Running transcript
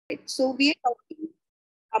So we are talking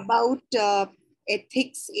about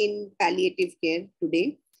ethics in palliative care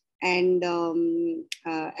today, and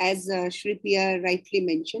as Shripriya rightly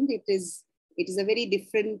mentioned, it is a very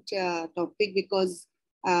different topic because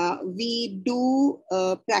we do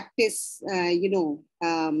practice, our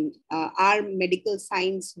medical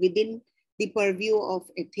science within the purview of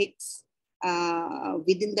ethics,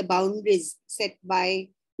 within the boundaries set by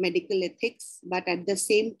medical ethics, but at the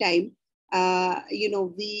same time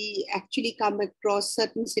we actually come across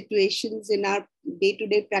certain situations in our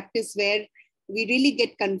day-to-day practice where we really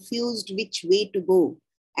get confused which way to go.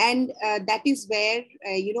 And that is where,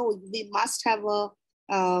 we must have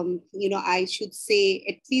I should say,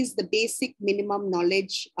 at least the basic minimum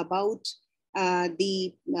knowledge about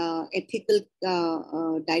the ethical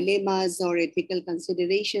dilemmas or ethical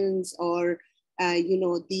considerations, or,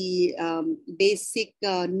 the basic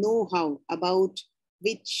know-how about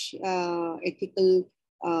which ethical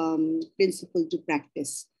principle to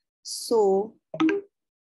practice. So,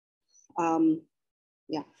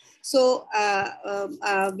 yeah. So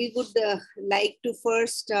we would like to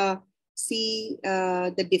first see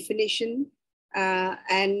the definition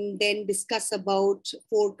and then discuss about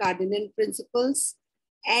 4 cardinal principles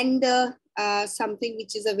and something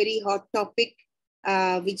which is a very hot topic,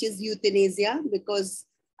 which is euthanasia, because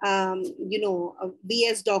we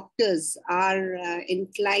as doctors are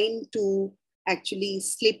inclined to actually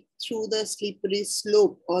slip through the slippery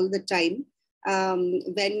slope all the time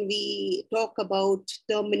when we talk about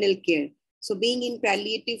terminal care. So being in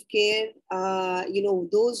palliative care,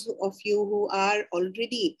 those of you who are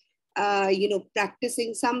already,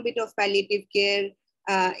 practicing some bit of palliative care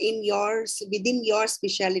within your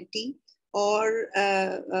specialty, or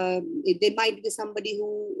there might be somebody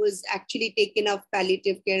who was actually taken up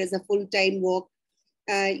palliative care as a full-time work.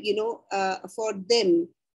 For them,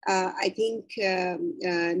 I think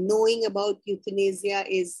knowing about euthanasia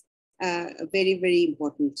is very, very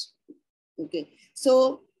important. Okay,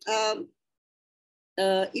 so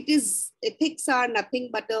ethics are nothing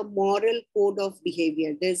but a moral code of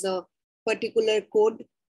behavior. There's a particular code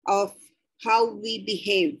of how we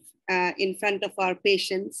behave in front of our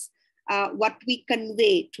patients. What we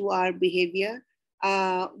convey to our behavior,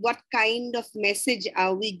 what kind of message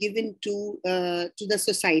are we given to the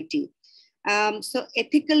society. So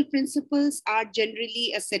ethical principles are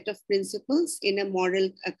generally a set of principles in a moral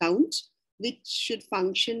account, which should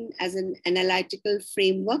function as an analytical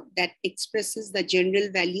framework that expresses the general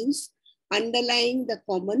values underlying the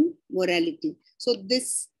common morality. So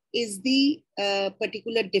this is the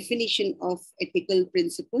particular definition of ethical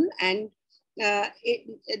principle, and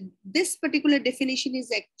this particular definition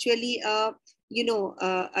is actually an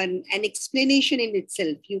explanation in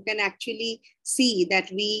itself. You can actually see that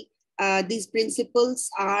these principles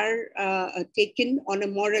are taken on a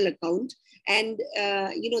moral account, and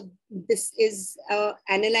this is an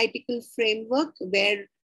analytical framework where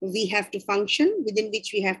we have to function, within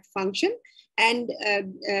which we have to function, and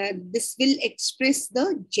this will express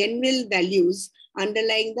the general values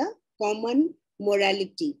underlying the common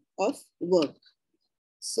morality of work.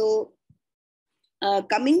 So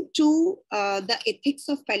coming to the ethics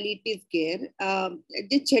of palliative care,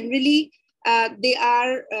 they generally they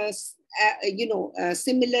are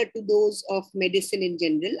similar to those of medicine in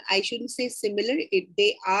general. I shouldn't say similar,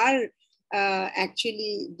 they are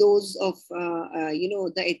actually those of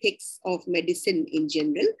the ethics of medicine in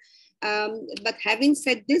general. But having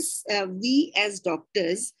said this, we as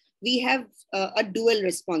doctors, we have a dual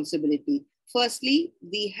responsibility. Firstly,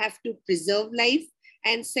 we have to preserve life,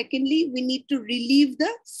 and secondly, we need to relieve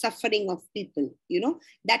the suffering of people.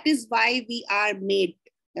 That is why we are made.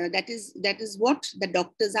 That is what the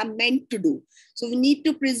doctors are meant to do. So we need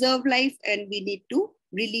to preserve life and we need to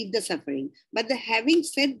relieve the suffering. But having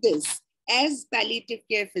said this, as palliative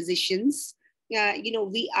care physicians,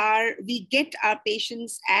 we get our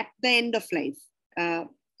patients at the end of life.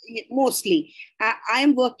 Mostly, I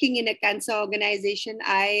am working in a cancer organization.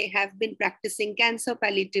 I have been practicing cancer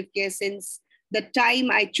palliative care since the time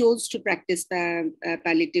I chose to practice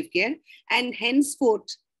palliative care, and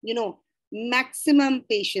henceforth, maximum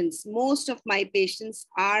patients, most of my patients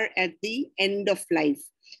are at the end of life,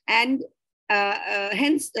 and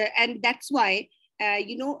and that's why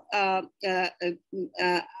we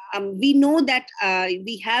know that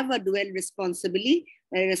we have a dual responsibility,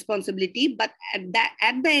 but at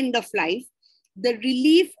the end of life, the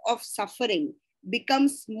relief of suffering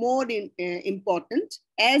becomes more important,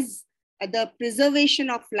 as the preservation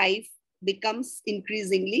of life becomes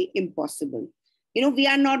increasingly impossible. We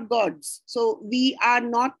are not gods, so we are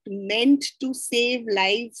not meant to save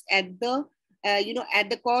lives at the at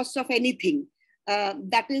the cost of anything.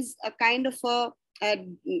 that is a kind of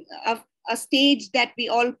a stage that we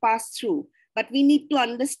all pass through. But we need to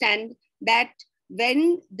understand that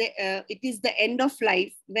when it is the end of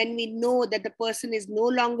life, when we know that the person is no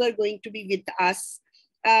longer going to be with us,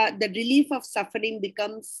 the relief of suffering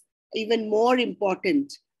becomes even more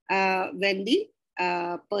important when the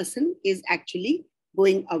person is actually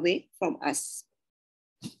going away from us.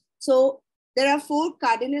 So there are 4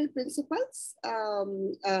 cardinal principles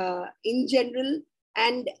in general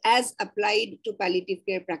and as applied to palliative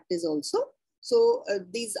care practice also. So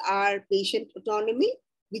these are patient autonomy,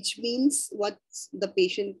 which means what the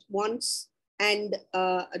patient wants, and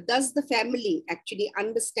does the family actually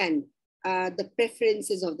understand the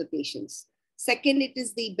preferences of the patients. Second, it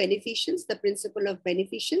is the beneficence, the principle of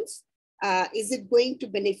beneficence. Is it going to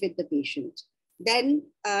benefit the patient? Then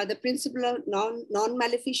the principle of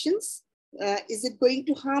non-maleficence, is it going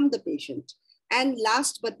to harm the patient? And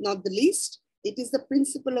last but not the least, it is the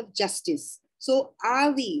principle of justice. So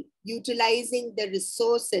are we utilizing the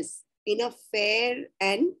resources in a fair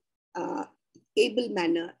and able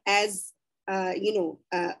manner as,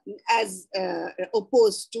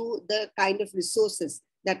 opposed to the kind of resources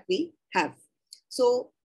that we have?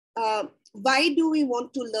 So why do we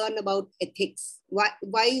want to learn about ethics? Why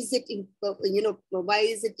is it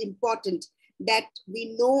important that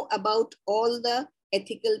we know about all the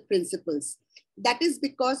ethical principles? That is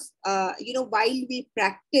because while we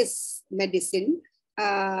practice medicine,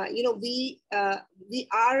 we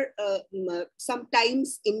are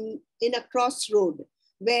sometimes in a crossroad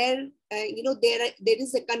where there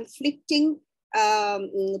is a conflicting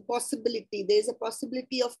possibility. There is a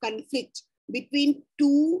possibility of conflict between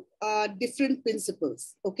 2 different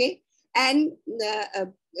principles. Okay, and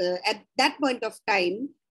at that point of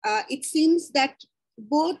time, it seems that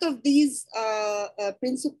both of these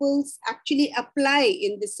principles actually apply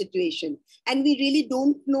in this situation, and we really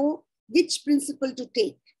don't know which principle to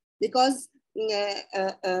take, because it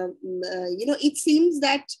seems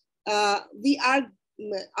that our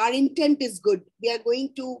intent is good. We are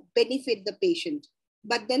going to benefit the patient,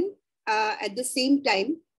 but then at the same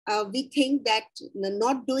time, we think that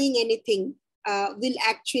not doing anything will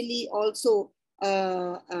actually also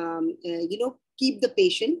keep the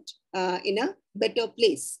patient in a better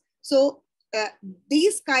place. So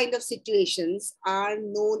these kind of situations are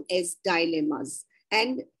known as dilemmas.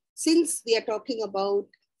 And since we are talking about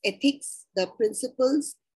ethics, the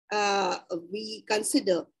principles, we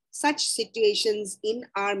consider such situations in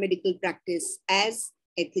our medical practice as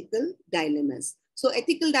ethical dilemmas. So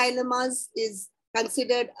ethical dilemmas is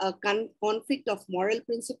considered a conflict of moral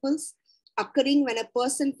principles occurring when a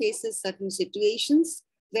person faces certain situations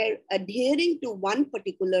where adhering to one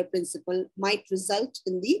particular principle might result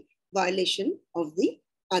in the violation of the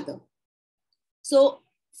other. So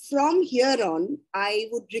from here on, I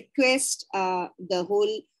would request the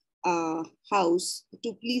whole house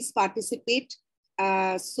to please participate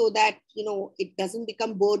so that it doesn't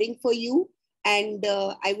become boring for you. And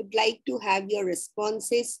I would like to have your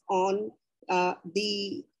responses on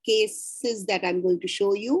the cases that I'm going to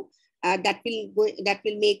show you. That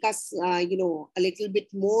will make us, a little bit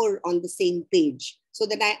more on the same page, so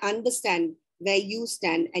that I understand where you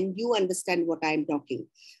stand and you understand what I'm talking.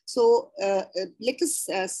 So let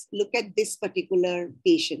us look at this particular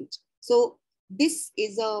patient. So this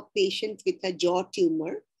is a patient with a jaw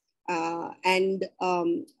tumor, and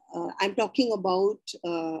I'm talking about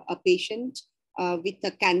a patient with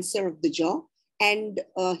a cancer of the jaw, and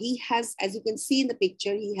he has, as you can see in the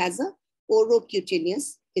picture, he has a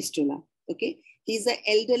orocutaneous fistula. Okay, he's an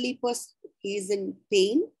elderly person. He's in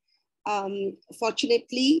pain.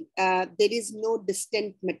 Fortunately, there is no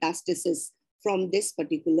distant metastasis from this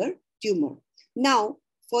particular tumor. Now,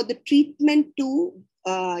 for the treatment to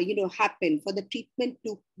happen, for the treatment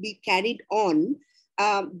to be carried on,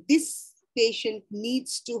 this patient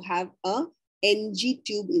needs to have a NG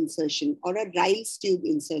tube insertion or a Riles tube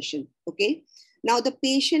insertion. Okay. Now the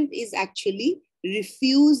patient is actually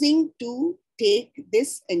refusing to take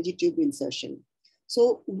this NG tube insertion.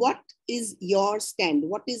 So what is your stand?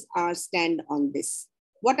 What is our stand on this?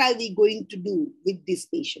 What are we going to do with this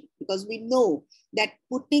patient? Because we know that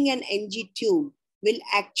putting an NG tube will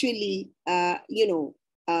actually,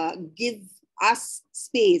 give us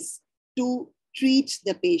space to treat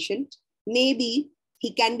the patient. Maybe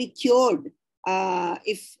he can be cured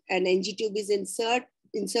if an NG tube is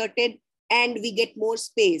inserted and we get more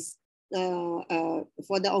space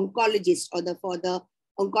for the oncologist or for the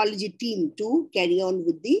oncology team to carry on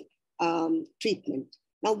with the treatment.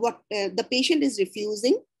 Now, what the patient is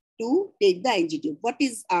refusing to take the NG tube. What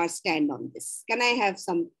is our stand on this? Can I have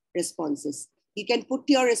some responses? You can put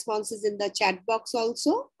your responses in the chat box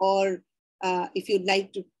also, or if you'd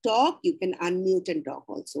like to talk, you can unmute and talk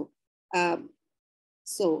also.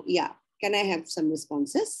 So yeah, can I have some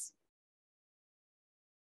responses?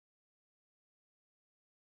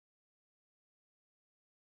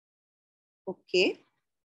 Okay,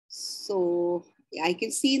 so I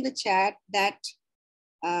can see in the chat that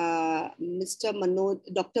Dr.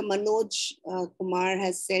 Manoj Kumar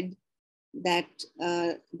has said that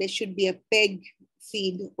there should be a PEG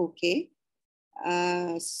feed. Okay.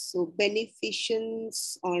 So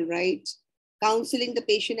beneficence, all right. Counseling the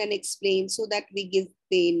patient and explain so that we give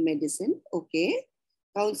pain medicine. Okay.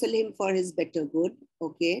 Counsel him for his better good.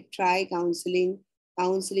 Okay. Try counseling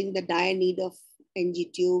the dire need of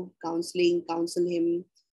NG tube, counsel him.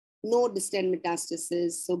 No distant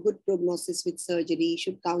metastasis, so good prognosis with surgery,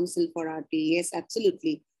 should counsel for RT. Yes,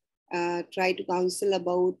 absolutely. Try to counsel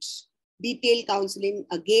about detailed counseling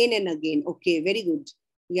again and again. Okay, very good.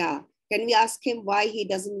 Yeah. Can we ask him why he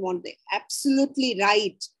doesn't want the absolutely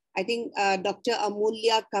right? I think Dr.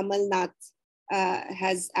 Amulya Kamalnath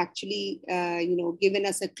has actually, given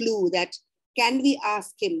us a clue that can we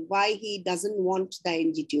ask him why he doesn't want the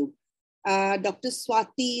NG tube? Dr.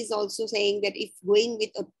 Swati is also saying that if going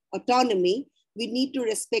with autonomy, we need to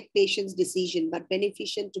respect patient's decision, but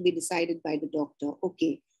beneficial to be decided by the doctor.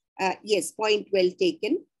 Okay. Yes, point well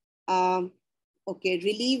taken. Okay,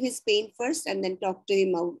 relieve his pain first and then talk to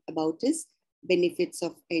him about his benefits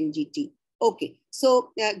of NGT. Okay,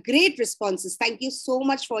 so great responses. Thank you so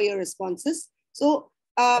much for your responses. So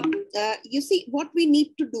you see what we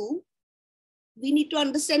need to do, we need to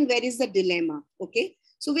understand where is the dilemma. Okay,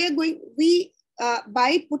 so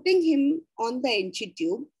by putting him on the NG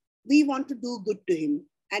tube, we want to do good to him.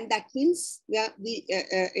 And that means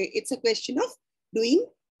it's a question of doing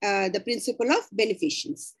the principle of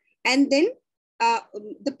beneficence. And then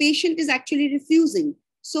the patient is actually refusing.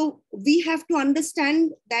 So we have to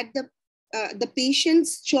understand that the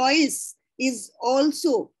patient's choice is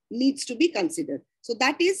also needs to be considered. So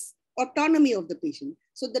that is autonomy of the patient.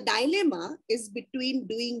 So the dilemma is between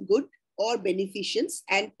doing good or beneficence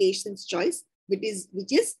and patient's choice, which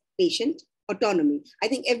is patient autonomy. I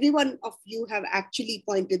think every one of you have actually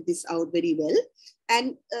pointed this out very well.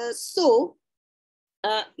 And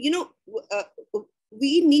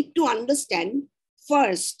we need to understand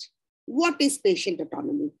first what is patient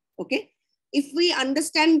autonomy. Okay, if we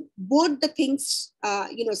understand both the things,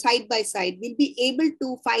 side by side, we'll be able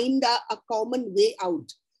to find a common way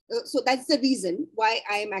out. So that's the reason why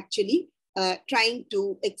I am actually trying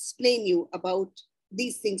to explain you about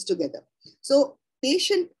these things together. So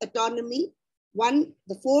patient autonomy,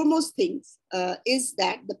 the foremost things is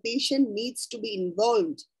that the patient needs to be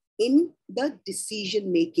involved in the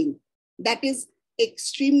decision making. That is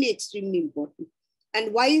extremely, extremely important.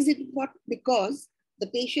 And why is it important? Because the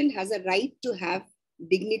patient has a right to have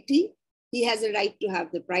dignity, he has a right to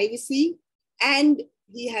have the privacy, and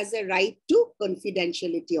he has a right to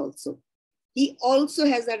confidentiality also. He also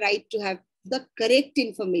has a right to have the correct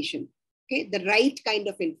information, okay, the right kind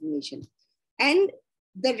of information, and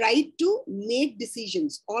the right to make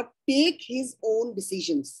decisions or take his own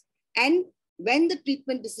decisions. And when the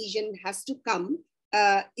treatment decision has to come,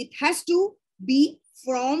 it has to be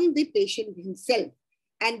from the patient himself.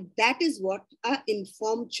 And that is what an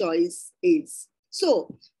informed choice is.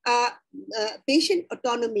 So patient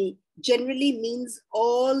autonomy generally means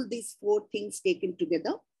all these four things taken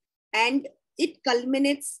together, and it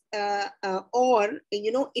culminates it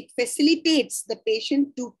facilitates the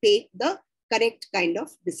patient to take the correct kind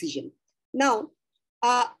of decision. Now,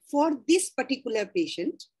 for this particular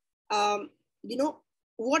patient,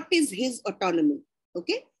 what is his autonomy?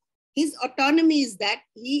 Okay, his autonomy is that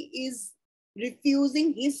he is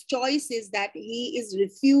refusing, his choice is that he is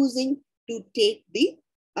refusing to take the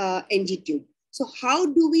NG tube. So how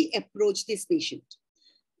do we approach this patient?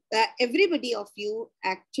 Everybody of you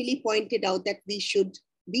actually pointed out that we should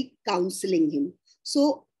be counseling him.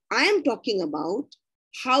 So I am talking about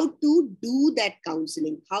how to do that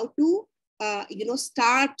counseling, how to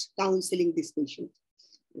start counseling this patient.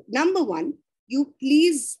 Number one, you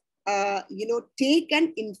please take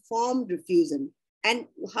an informed refusal. And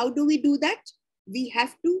how do we do that? We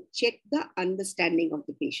have to check the understanding of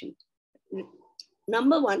the patient.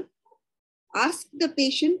 Number one, ask the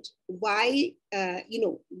patient why,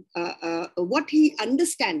 what he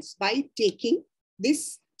understands by taking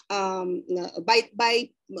this,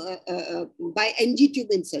 by NG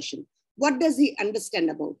tube insertion. What does he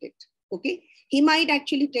understand about it? Okay, he might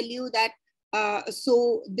actually tell you that,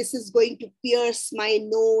 so this is going to pierce my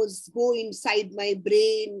nose, go inside my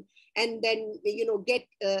brain, and then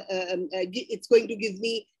it's going to give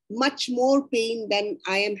me much more pain than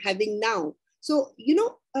I am having now. So,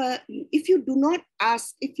 if you do not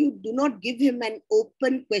ask, if you do not give him an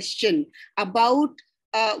open question about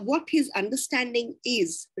what his understanding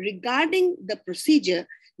is regarding the procedure,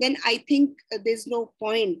 then I think there's no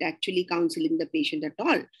point actually counseling the patient at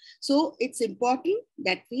all. So it's important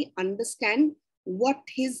that we understand what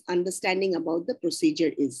his understanding about the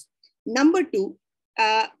procedure is. Number two,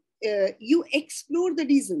 you explore the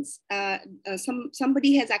reasons.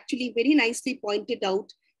 Somebody has actually very nicely pointed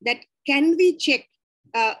out that can we check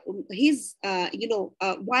his,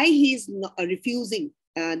 why he is refusing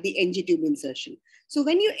the NG tube insertion. So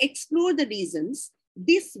when you explore the reasons,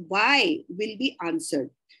 this why will be answered.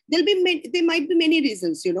 There might be many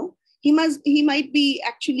reasons, He might be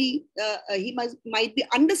actually, might be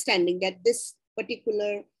understanding that this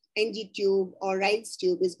particular NG tube or Riles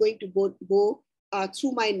tube is going to go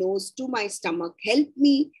through my nose to my stomach, help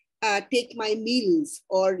me take my meals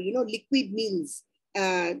or, liquid meals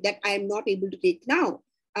that I am not able to take now.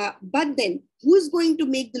 But then who's going to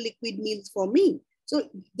make the liquid meals for me? So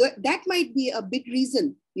that might be a big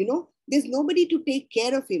reason, there's nobody to take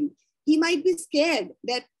care of him. He might be scared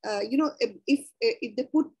that, if they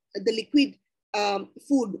put the liquid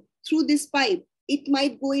food through this pipe, it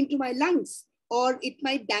might go into my lungs or it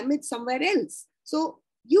might damage somewhere else. So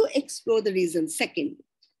you explore the reasons second,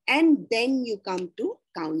 and then you come to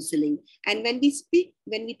counseling. And when we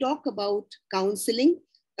talk about counseling,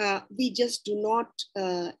 we just do not,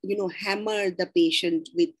 hammer the patient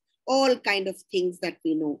with all kind of things that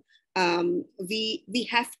we know. We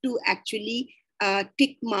have to actually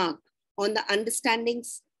tick mark on the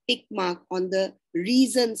understandings, tick mark on the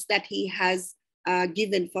reasons that he has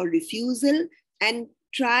given for refusal, and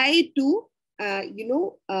try to,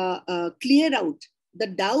 clear out the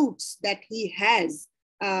doubts that he has,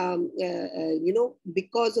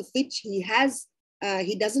 because of which he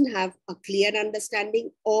doesn't have a clear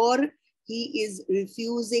understanding, or he is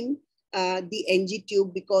refusing the NG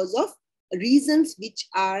tube because of reasons which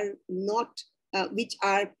are not, which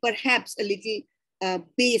are perhaps a little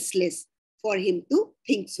baseless for him to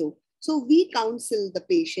think so. So we counsel the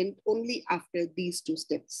patient only after these two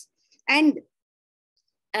steps. And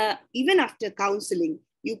even after counseling,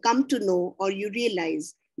 you come to know or you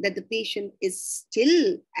realize that the patient is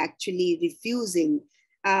still actually refusing.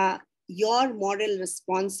 Your moral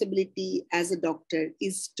responsibility as a doctor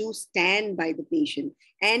is to stand by the patient.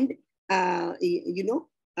 And,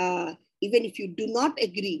 even if you do not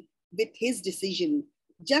agree with his decision,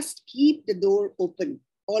 just keep the door open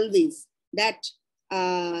always. That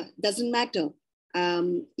doesn't matter.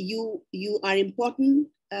 You are important.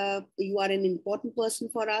 You are an important person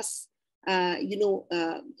for us.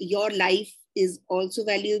 Your life is also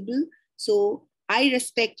valuable. So I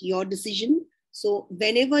respect your decision. So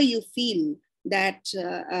whenever you feel that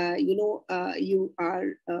you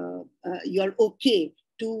are okay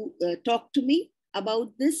to talk to me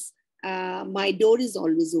about this, my door is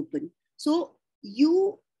always open. So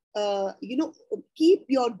you keep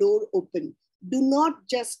your door open. Do not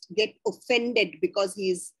just get offended because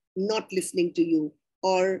he is not listening to you,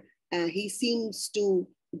 or he seems to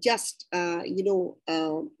just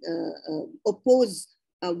oppose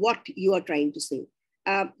what you are trying to say.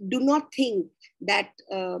 Do not think that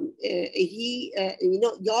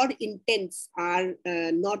your intents are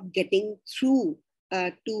not getting through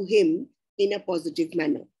to him in a positive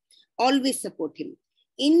manner. Always support him.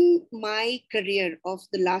 In my career of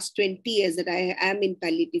the last 20 years that I am in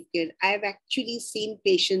palliative care, I have actually seen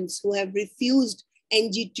patients who have refused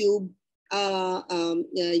NG tube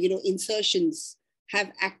insertions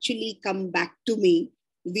have actually come back to me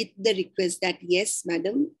with the request that, yes,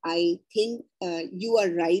 madam, I think you are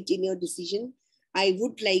right in your decision. I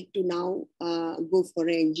would like to now go for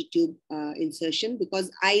an NG tube insertion because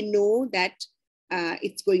I know that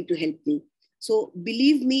it's going to help me. So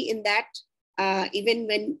believe me in that. Even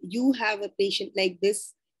when you have a patient like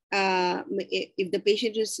this, if the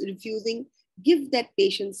patient is refusing, give that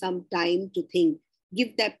patient some time to think.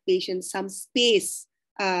 Give that patient some space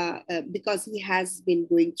because he has been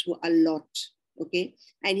going through a lot, okay?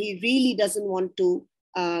 And he really doesn't want to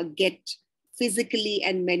get physically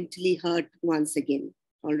and mentally hurt once again,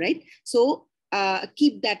 all right? So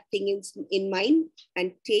keep that thing in mind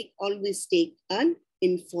and always take an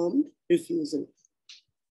informed refusal.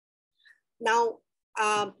 Now,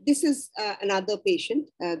 this is another patient.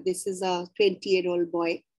 This is a 20-year-old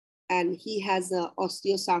boy, and he has an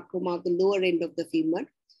osteosarcoma of the lower end of the femur.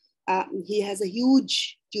 He has a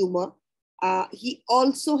huge tumor. He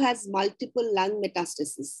also has multiple lung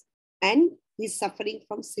metastases, and he's suffering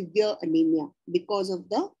from severe anemia because of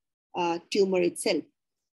the tumor itself.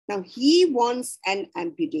 Now he wants an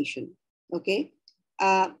amputation, okay?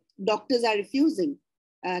 Doctors are refusing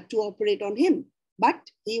to operate on him, but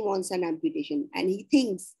he wants an amputation, and he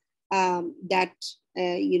thinks that,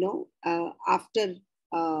 after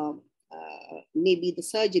maybe the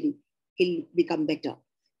surgery, he'll become better.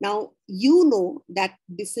 Now, you know that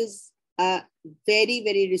this is a very,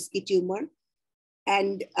 very risky tumor.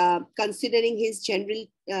 And considering his general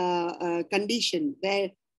condition,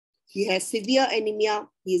 where he has severe anemia,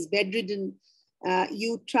 he is bedridden,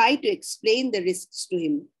 you try to explain the risks to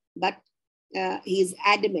him, but he is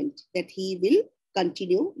adamant that he will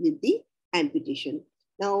continue with the amputation.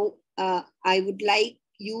 Now, I would like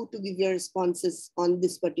you to give your responses on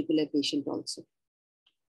this particular patient also.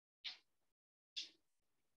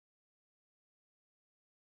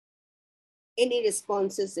 Any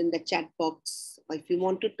responses in the chat box, or if you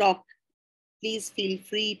want to talk, please feel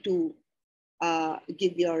free to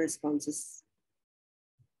give your responses.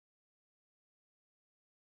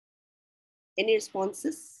 Any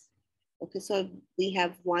responses? Okay, so we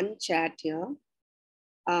have one chat here.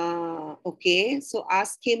 Okay, so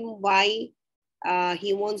ask him why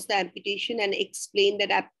he wants the amputation and explain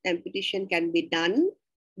that amputation can be done,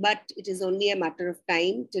 but it is only a matter of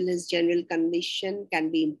time till his general condition can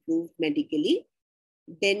be improved medically,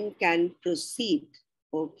 then can proceed.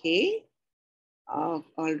 Okay. All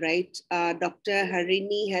right. Dr.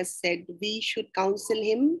 Harini has said we should counsel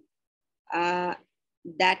him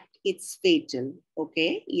that it's fatal.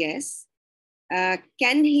 Okay. Yes.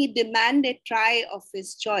 Can he demand a try of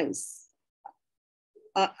his choice?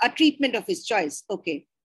 A treatment of his choice. Okay.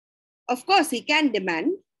 Of course, he can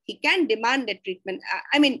demand. He can demand a treatment.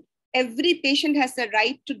 I mean, every patient has the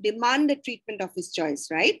right to demand a treatment of his choice,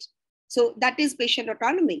 right? So that is patient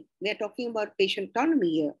autonomy. We are talking about patient autonomy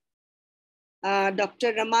here.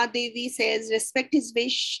 Dr. Rama Devi says, respect his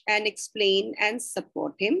wish and explain and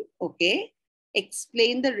support him. Okay.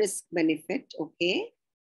 Explain the risk benefit. Okay.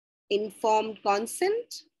 Informed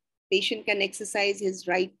consent. Patient can exercise his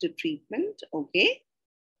right to treatment. Okay.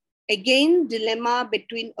 Again, dilemma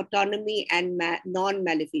between autonomy and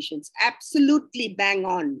non-maleficence. Absolutely bang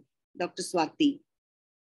on, Dr. Swati.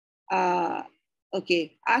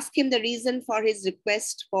 Okay. Ask him the reason for his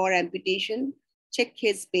request for amputation. Check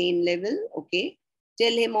his pain level, okay?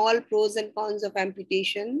 Tell him all pros and cons of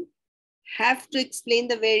amputation. Have to explain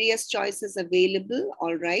the various choices available,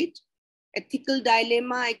 all right? Ethical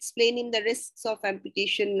dilemma, explain him the risks of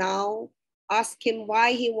amputation now. Ask him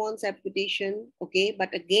why he wants amputation, okay?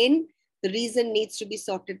 But again, the reason needs to be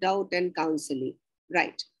sorted out and counseling,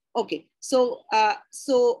 right? Okay, so,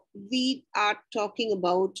 so we are talking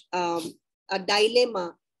about a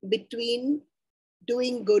dilemma between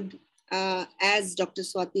doing good, as Dr.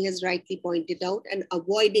 Swati has rightly pointed out, and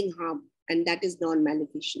avoiding harm, and that is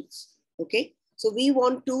non-maleficence. Okay, so we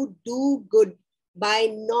want to do good by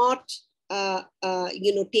not,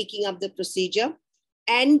 taking up the procedure,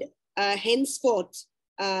 and henceforth,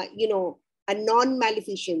 a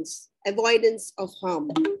non-maleficence, avoidance of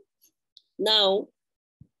harm. Now,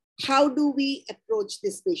 how do we approach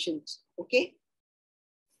this patient? Okay,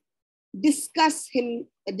 discuss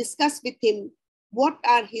with him what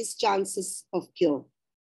are his chances of cure.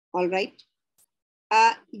 All right.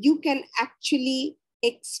 You can actually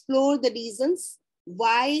explore the reasons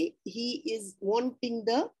why he is wanting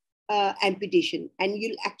the amputation, and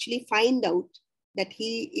you'll actually find out that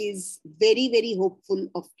he is very, very hopeful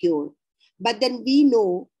of cure. But then we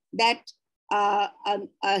know that a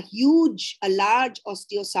large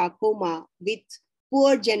osteosarcoma with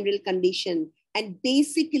poor general condition, and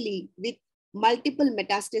basically with multiple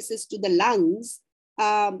metastasis to the lungs,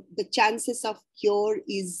 the chances of cure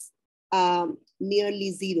is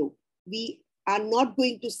nearly zero. We are not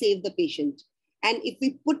going to save the patient. And if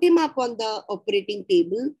we put him up on the operating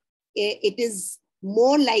table, it is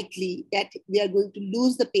more likely that we are going to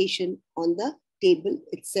lose the patient on the table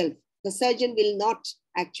itself. The surgeon will not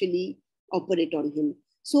actually operate on him.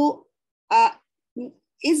 So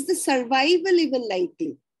is the survival even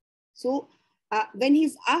likely? So when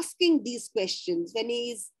he's asking these questions, when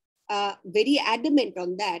he is very adamant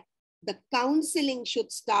on that, the counseling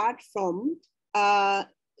should start from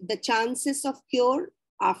the chances of cure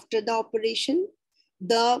after the operation,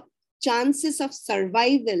 the chances of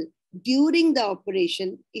survival during the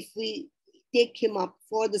operation if we take him up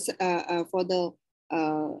for the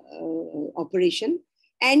operation,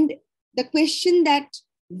 and the question that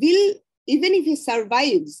will, even if he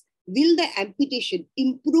survives, will the amputation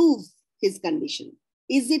improve his condition?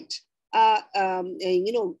 Is it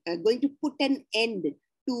going to put an end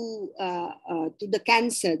to the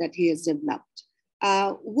cancer that he has developed?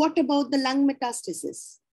 What about the lung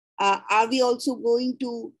metastasis? Are we also going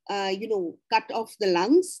to, cut off the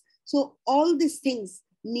lungs? So all these things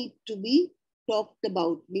need to be talked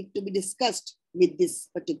about, need to be discussed with this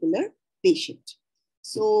particular patient.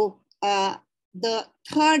 So the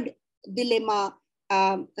third dilemma,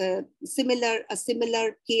 a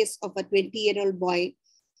similar case of a 20-year-old boy.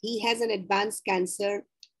 He has an advanced cancer.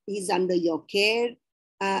 He's under your care.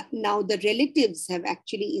 Now the relatives have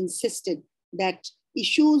actually insisted that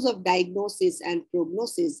issues of diagnosis and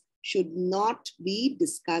prognosis should not be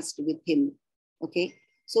discussed with him. Okay.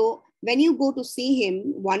 So when you go to see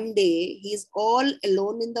him one day, he's all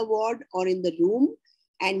alone in the ward or in the room,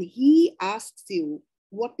 and he asks you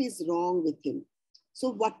what is wrong with him.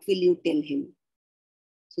 So what will you tell him?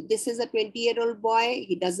 So this is a 20-year-old boy.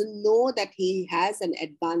 He doesn't know that he has an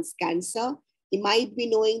advanced cancer. He might be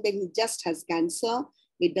knowing that he just has cancer.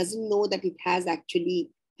 He doesn't know that it has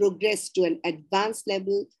actually progressed to an advanced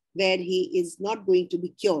level where he is not going to be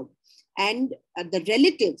cured. And the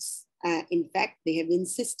relatives, in fact, they have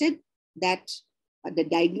insisted that the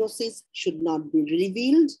diagnosis should not be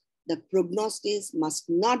revealed. The prognosis must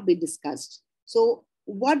not be discussed. So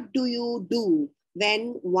what do you do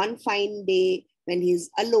when one fine day, when he's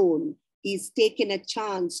alone, he's taken a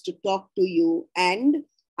chance to talk to you and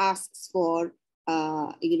asks for,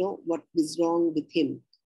 what is wrong with him?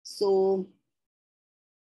 So,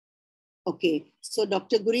 okay. So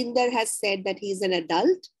Dr. Gurinder has said that he's an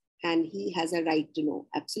adult and he has a right to know.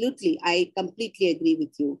 Absolutely. I completely agree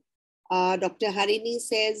with you. Dr. Harini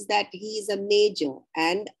says that he is a major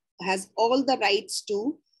and has all the rights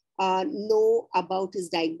to know about his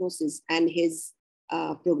diagnosis and his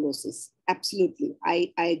prognosis. Absolutely.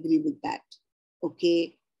 I agree with that.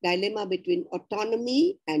 Okay. Dilemma between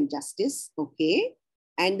autonomy and justice. Okay.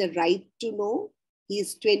 And the right to know. He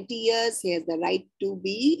is 20 years. He has the right to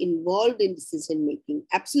be involved in decision making.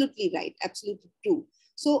 Absolutely right. Absolutely true.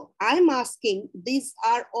 So I'm asking, these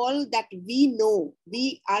are all that we know,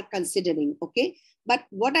 we are considering. Okay. But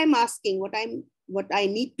what I'm asking, what I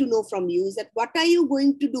need to know from you is that what are you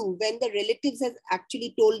going to do when the relatives has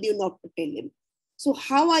actually told you not to tell him? So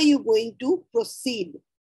how are you going to proceed?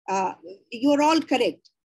 You're all correct.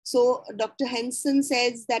 So Dr. Henson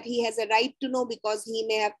says that he has a right to know because he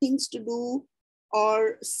may have things to do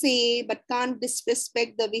or say, but can't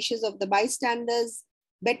disrespect the wishes of the bystanders.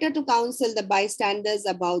 Better to counsel the bystanders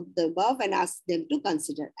about the above and ask them to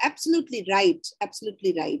consider. Absolutely right.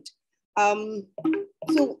 Absolutely right.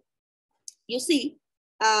 So you see,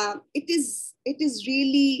 it is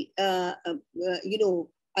really a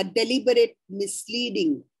deliberate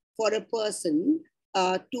misleading for a person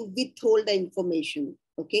to withhold the information.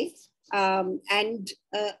 Okay, and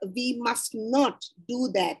we must not do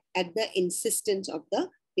that at the insistence of the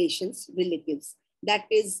patient's relatives. That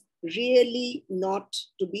is really not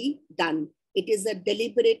to be done. It is a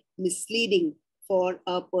deliberate misleading for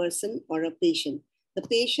a person or a patient. The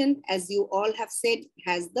patient, as you all have said,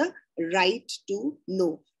 has the right to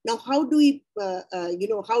know. Now, how do we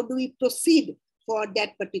proceed for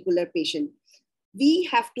that particular patient? We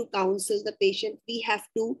have to counsel the patient. We have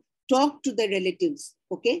to talk to the relatives.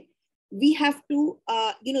 Okay. We have to,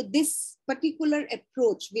 this particular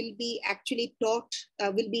approach will be actually taught,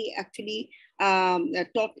 taught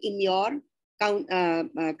in your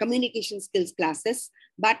communication skills classes.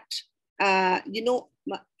 But,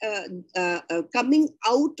 coming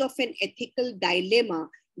out of an ethical dilemma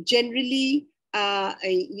generally,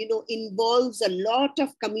 involves a lot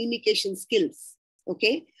of communication skills.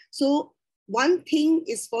 Okay. So one thing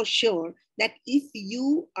is for sure, that if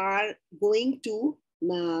you are going to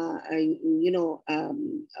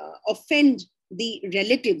offend the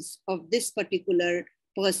relatives of this particular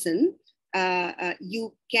person,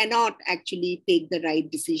 you cannot actually take the right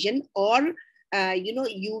decision, or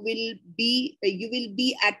you will be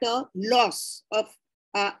at a loss of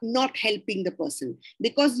not helping the person,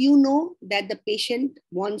 because you know that the patient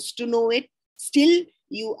wants to know it. Still,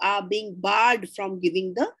 you are being barred from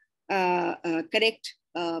giving the correct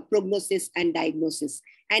prognosis and diagnosis,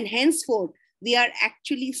 and henceforth we are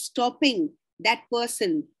actually stopping that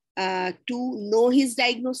person to know his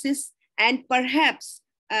diagnosis, and perhaps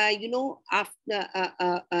after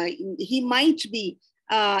he might be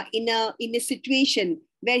in a situation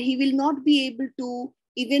where he will not be able to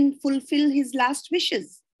even fulfill his last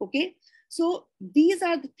wishes. Okay, so these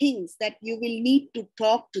are the things that you will need to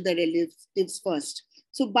talk to the relatives first.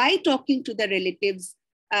 So by talking to the relatives,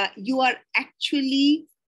 you are actually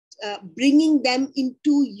bringing them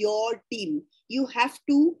into your team. You have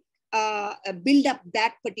to build up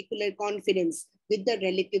that particular confidence with the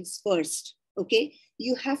relatives first. Okay,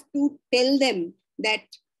 you have to tell them that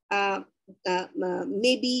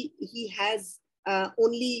maybe he has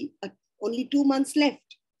only 2 months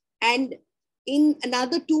left. And in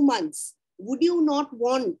another 2 months, would you not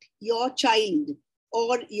want your child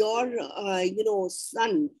or your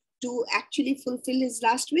son to actually fulfill his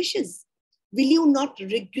last wishes? Will you not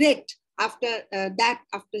regret after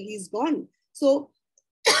after he's gone? So,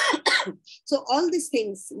 so all these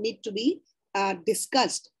things need to be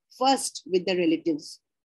discussed first with the relatives.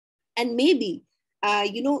 And maybe,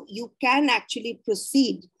 you can actually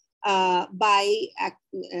proceed by,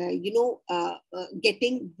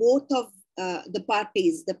 getting both of the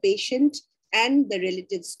parties, the patient and the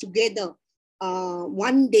relatives together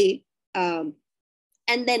one day, and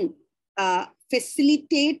then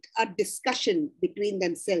facilitate a discussion between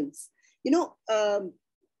themselves. When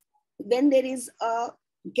there is a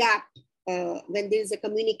gap, when there is a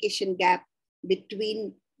communication gap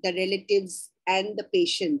between the relatives and the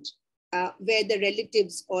patient, where the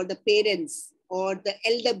relatives or the parents or the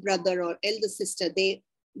elder brother or elder sister, they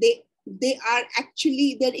are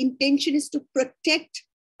actually, their intention is to protect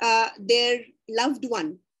their loved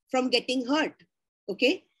one from getting hurt.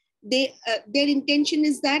 Okay, their intention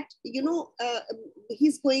is that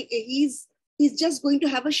he's just going to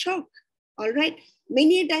have a shock. All right.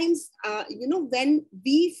 Many times, when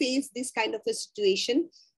we face this kind of a situation,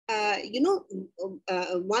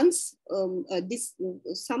 once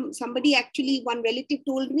somebody, actually one relative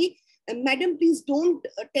told me, madam, please don't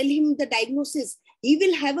tell him the diagnosis. He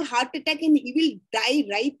will have a heart attack and he will die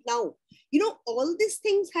right now. All these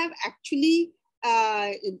things have actually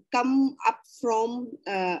come up from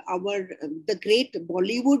the great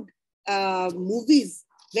Bollywood movies,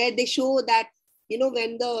 where they show that,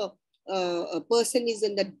 when the a person is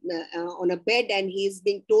in the on a bed and he is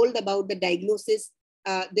being told about the diagnosis,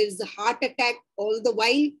 there is a heart attack. All the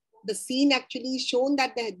while, the scene actually is shown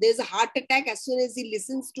that there's a heart attack as soon as he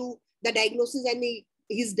listens to the diagnosis, and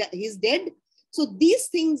he's dead. So these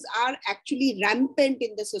things are actually rampant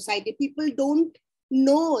in the society. People don't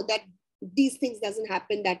know that these things doesn't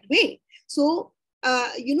happen that way. So,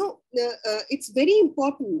 it's very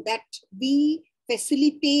important that we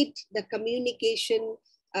facilitate the communication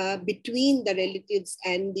between the relatives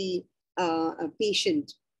and the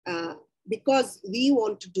patient, because we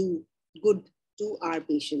want to do good to our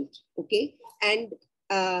patient. Okay, and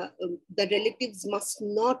the relatives must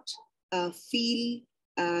not feel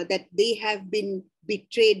that they have been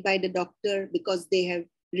betrayed by the doctor because they have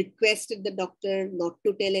requested the doctor not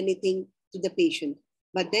to tell anything to the patient.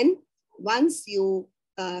 But then once you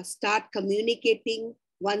start communicating,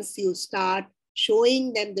 once you start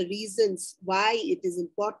showing them the reasons why it is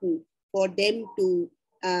important for them to,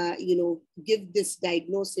 give this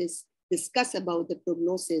diagnosis, discuss about the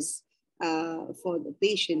prognosis for the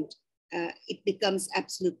patient, it becomes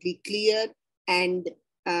absolutely clear. And,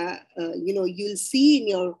 you'll see in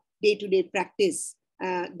your day-to-day practice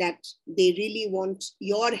that they really want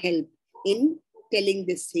your help in telling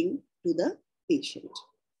this thing to the patient.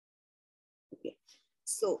 Okay,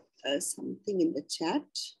 so something in the chat.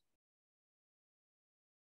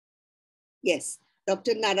 Yes,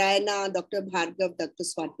 Dr. Narayana, Dr. Bhargav, Dr.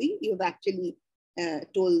 Swati, you've actually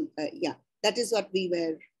told, yeah, that is what we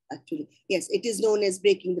were actually. Yes, it is known as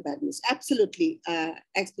breaking the bad news. Absolutely,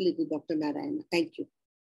 absolutely, Dr. Narayana. Thank you.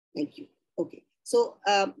 Thank you. Okay, so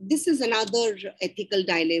this is another ethical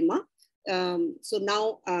dilemma. So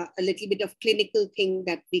now a little bit of clinical thing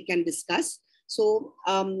that we can discuss. So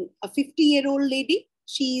a 50-year-old lady,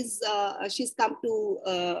 she's come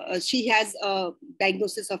to, she has a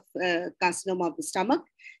diagnosis of carcinoma of the stomach.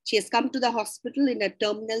 She has come to the hospital in a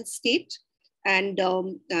terminal state. And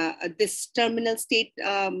this terminal state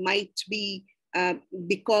might be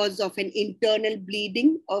because of an internal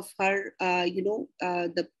bleeding of her,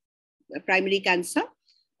 the primary cancer.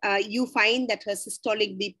 You find that her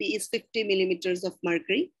systolic BP is 50 millimeters of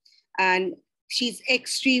mercury, and she's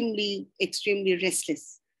extremely, extremely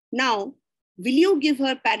restless. Now, will you give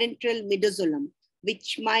her parenteral midazolam,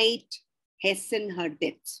 which might hasten her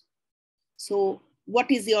death? So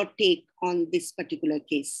what is your take on this particular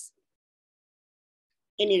case?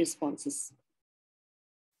 Any responses?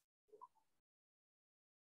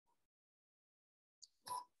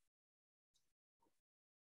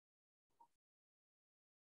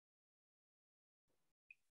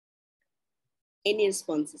 Any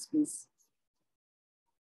responses, please?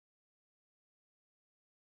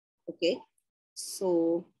 Okay,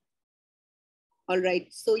 so, all right.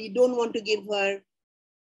 So you don't want to give her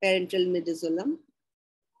parenteral midazolam.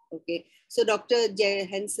 Okay, so Dr.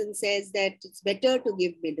 Henson says that it's better to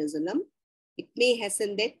give midazolam. It may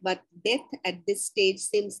hasten death, but death at this stage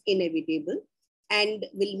seems inevitable and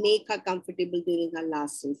will make her comfortable during her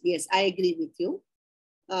last days. Yes, I agree with you.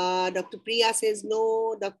 Dr. Priya says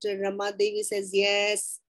no. Dr. Rama Devi says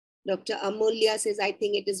yes. Dr. Amulya says, I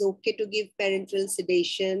think it is okay to give parenteral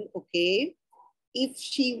sedation. Okay. If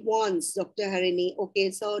she wants, Dr. Harini.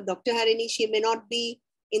 Okay, so Dr. Harini, she may not be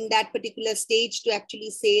in that particular stage to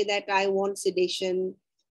actually say that I want sedation.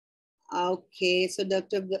 Okay, so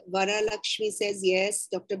Dr. Varalakshmi says yes.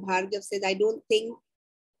 Dr. Bhargav says, I don't think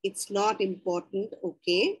it's not important.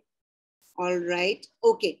 Okay. All right.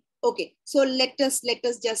 Okay. Okay. So let us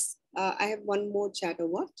just, I have one more chat or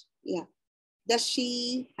what? Yeah. Does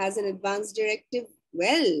she has an advance directive?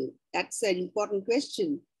 Well, that's an important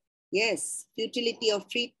question. Yes. Futility of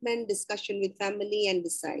treatment, discussion with family and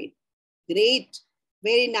decide. Great.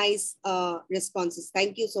 Very nice responses.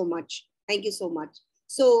 Thank you so much. Thank you so much.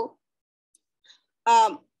 So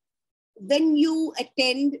when you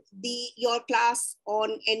attend your class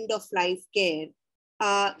on end of life care,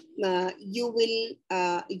 you will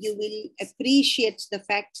appreciate the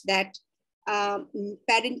fact that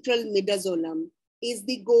parenteral midazolam is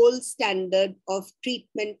the gold standard of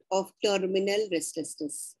treatment of terminal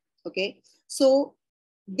restlessness. Okay, so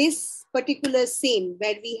this particular scene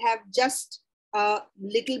where we have just a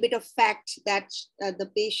little bit of fact that the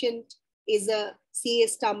patient is a CA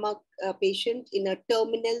stomach patient in a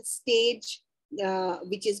terminal stage,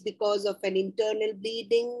 which is because of an internal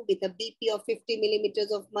bleeding with a BP of 50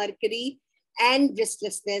 millimeters of mercury and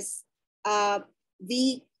restlessness.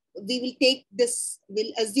 We will take this,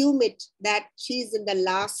 we'll assume it that she's in the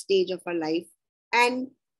last stage of her life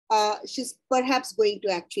and she's perhaps going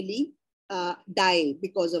to actually die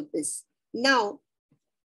because of this. Now,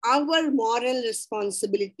 our moral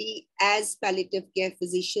responsibility as palliative care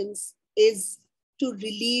physicians is to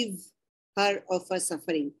relieve her of her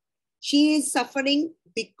suffering. She is suffering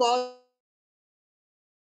because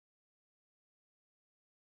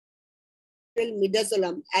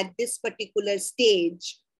midazolam at this particular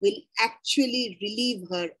stage will actually relieve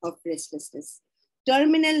her of restlessness.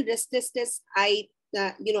 Terminal restlessness, I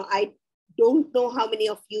don't know how many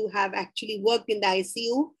of you have actually worked in the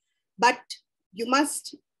ICU, but you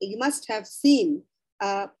must have seen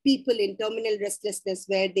people in terminal restlessness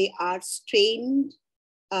where they are strained,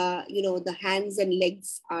 the hands and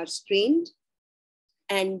legs are strained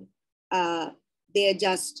and they are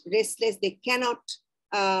just restless. They cannot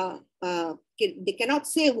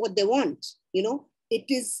say what they want. It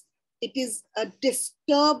is a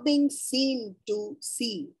disturbing scene to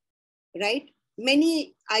see, right?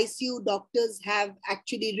 Many ICU doctors have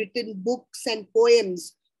actually written books and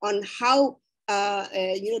poems on how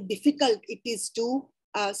difficult it is to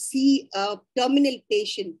see a terminal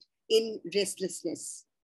patient in restlessness.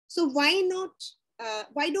 So why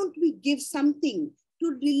don't we give something to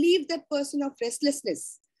relieve that person of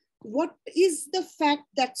restlessness? What is the fact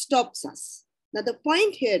that stops us? Now the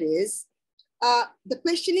point here is, the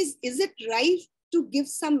question is it right to give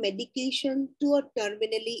some medication to a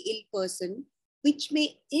terminally ill person which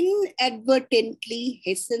may inadvertently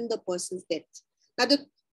hasten the person's death? Now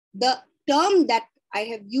the term that I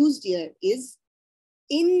have used here is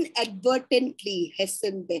inadvertently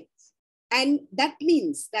hasten death. And that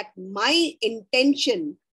means that my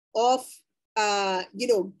intention of,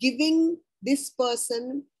 giving this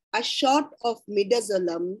person a shot of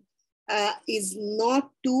midazolam is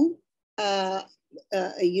not to,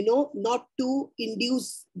 not to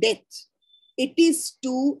induce death. It is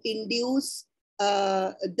to induce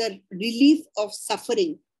the relief of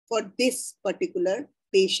suffering for this particular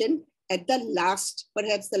patient at the last,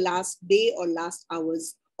 perhaps the last day or last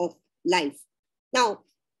hours of life. Now,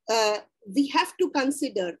 we have to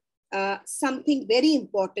consider something very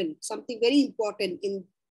important in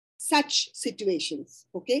such situations,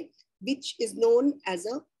 okay, which is known as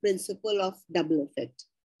a principle of double effect.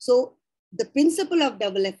 So the principle of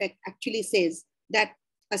double effect actually says that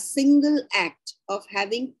a single act of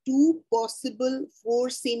having two possible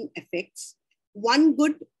foreseen effects, one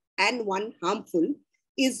good and one harmful,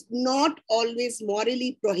 is not always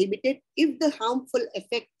morally prohibited if the harmful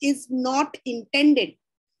effect is not intended.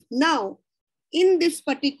 Now, in this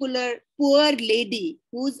particular poor lady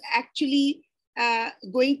who's actually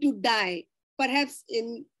going to die, perhaps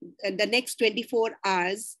in the next 24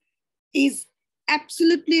 hours, is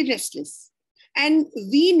absolutely restless. And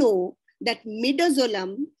we know that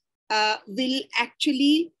midazolam will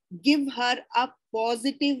actually give her a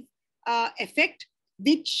positive effect,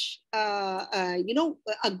 which, a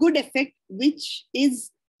good effect, which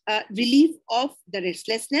is relief of the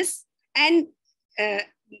restlessness and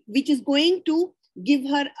which is going to give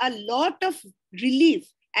her a lot of relief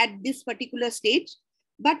at this particular stage.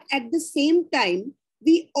 But at the same time,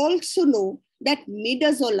 we also know that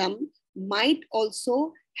midazolam might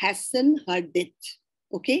also hasten her death.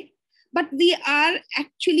 okay? But we are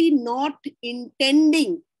actually not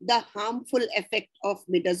intending the harmful effect of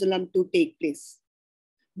midazolam to take place.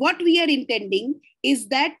 What we are intending is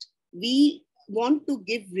that we want to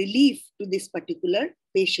give relief to this particular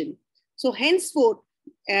patient. So henceforth,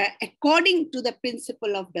 according to the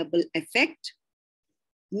principle of double effect,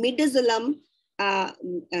 midazolam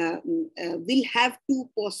will have two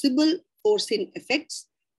possible forcing effects.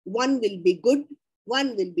 One will be good,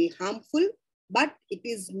 one will be harmful, but it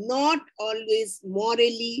is not always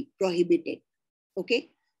morally prohibited.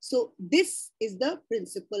 Okay, so this is the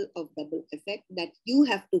principle of double effect that you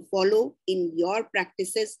have to follow in your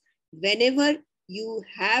practices whenever you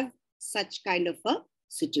have such kind of a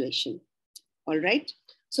situation. All right.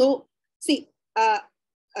 So see,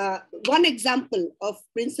 one example of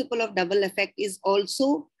principle of double effect is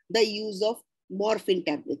also the use of morphine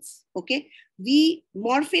tablets. Okay,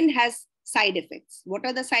 morphine has side effects. What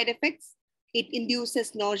are the side effects? It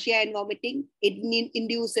induces nausea and vomiting. It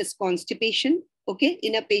induces constipation, okay,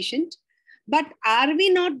 in a patient. But are we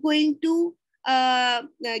not going to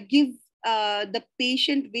give the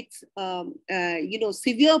patient with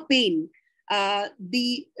severe pain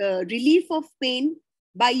the relief of pain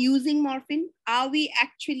by using morphine? Are we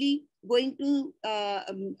actually going to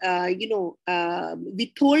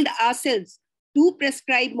withhold ourselves to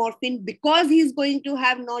prescribe morphine because he's going to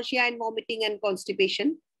have nausea and vomiting and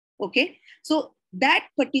constipation? Okay, so that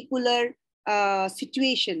particular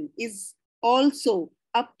situation is also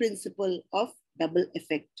a principle of double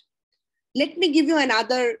effect. Let me give you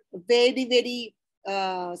another very, very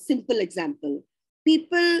simple example.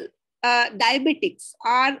 People, diabetics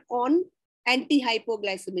are on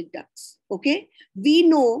anti-hypoglycemic drugs. Okay, we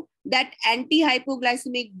know that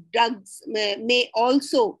anti-hypoglycemic drugs may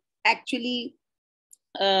also actually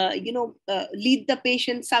lead the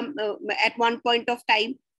patient at one point of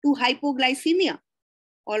time to hypoglycemia.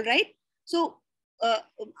 All right. So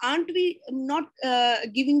aren't we not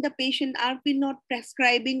giving the patient, aren't we not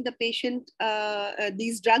prescribing the patient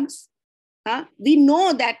these drugs? We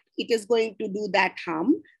know that it is going to do that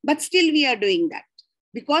harm, but still we are doing that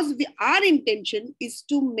because our intention is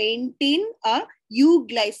to maintain a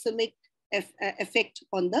euglycemic effect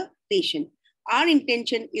on the patient. Our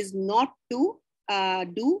intention is not to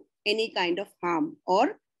do any kind of harm,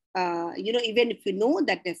 or even if we know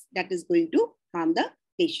that is going to harm the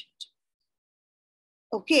patient.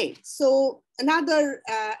 Okay, so another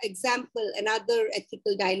example, another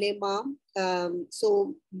ethical dilemma.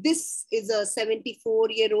 So this is a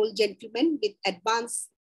 74-year-old gentleman with advanced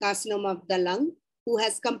carcinoma of the lung who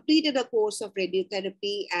has completed a course of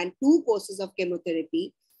radiotherapy and 2 courses of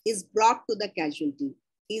chemotherapy, is brought to the casualty.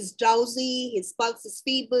 He's drowsy, his pulse is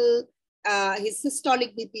feeble, his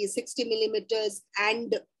systolic BP is 60 millimeters,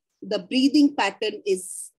 and the breathing pattern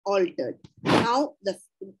is altered. Now, the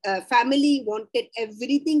family wanted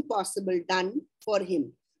everything possible done for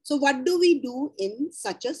him. So what do we do in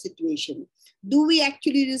such a situation? Do we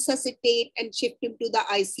actually resuscitate and shift him to the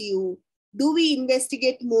ICU? Do we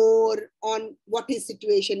investigate more on what his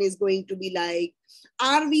situation is going to be like?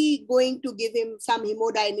 Are we going to give him some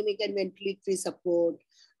hemodynamic and ventilatory support?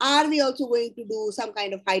 Are we also going to do some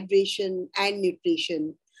kind of hydration and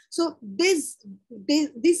nutrition? So this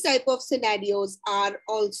type of scenarios are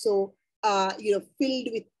also filled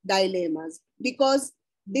with dilemmas, because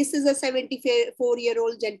this is a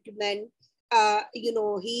 74-year-old gentleman.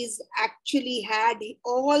 He's actually had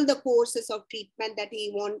all the courses of treatment that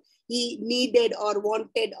he needed or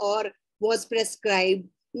wanted or was prescribed.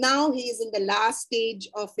 Now he is in the last stage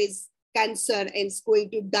of his cancer and is going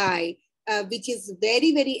to die, which is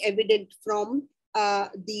very, very evident from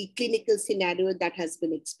the clinical scenario that has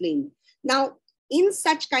been explained. Now, in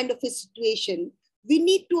such kind of a situation, we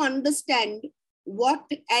need to understand what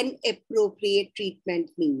an appropriate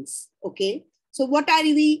treatment means. Okay, so what are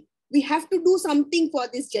we have to do something for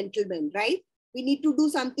this gentleman, right? We need to do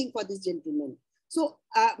something for this gentleman. So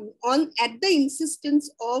at the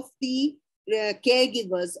insistence of the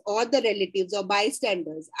caregivers or the relatives or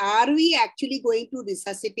bystanders, are we actually going to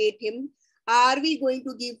resuscitate him? Are we going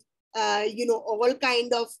to give all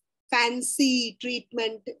kind of fancy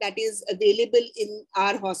treatment that is available in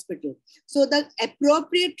our hospital? So the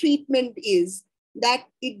appropriate treatment is that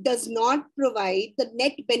it does not provide the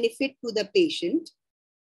net benefit to the patient,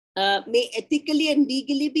 may ethically and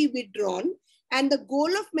legally be withdrawn, and the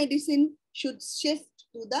goal of medicine should shift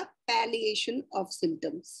to the palliation of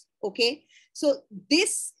symptoms. Okay, so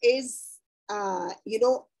this is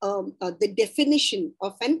the definition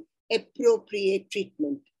of an appropriate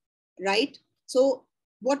treatment, right? So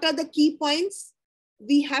what are the key points?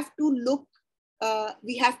 We have to look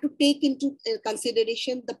we have to take into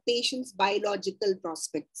consideration the patient's biological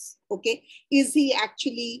prospects. Okay, is he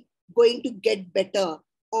actually going to get better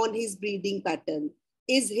on his breathing pattern?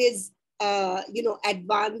 Is his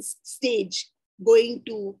advanced stage going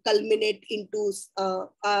to culminate into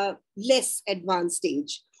a less advanced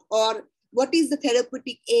stage? Or what is the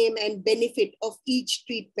therapeutic aim and benefit of each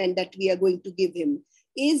treatment that we are going to give him?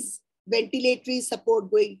 Is ventilatory support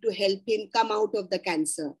going to help him come out of the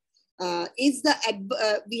cancer?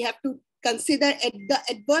 We have to consider the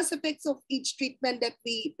adverse effects of each treatment that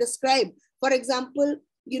we prescribe. For example,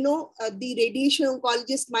 the radiation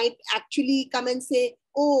oncologist might actually come and say,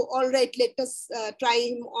 oh, all right, let us try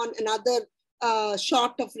him on another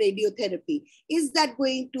shot of radiotherapy. Is that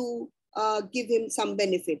going to give him some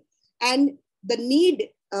benefit? And the need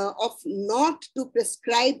of not to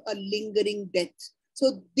prescribe a lingering death.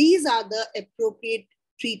 So these are the appropriate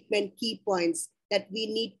treatment key points that we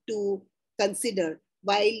need to consider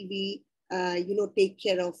while we take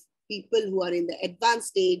care of people who are in the advanced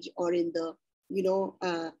stage, or in the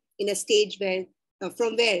in a stage where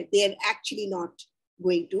from where they are actually not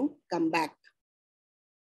going to come back.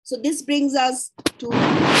 So this brings us to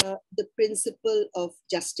the principle of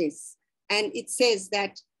justice, and it says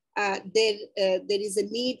that there is a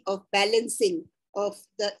need of balancing of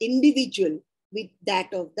the individual with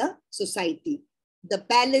that of the society. The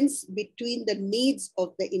balance between the needs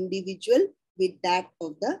of the individual with that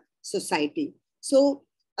of the society. So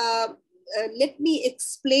let me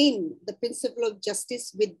explain the principle of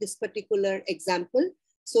justice with this particular example.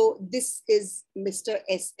 So this is Mr.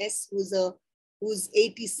 SS, who's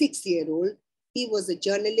 86-year-old. He was a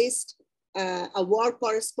journalist, a war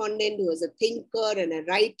correspondent, who was a thinker and a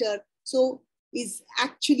writer. So he's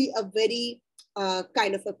actually a very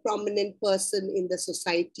kind of a prominent person in the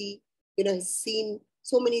society. He's seen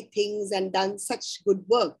so many things and done such good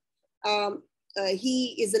work.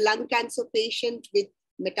 He is a lung cancer patient with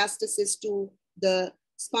metastasis to the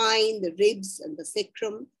spine, the ribs, and the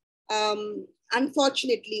sacrum.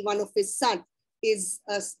 Unfortunately, one of his sons is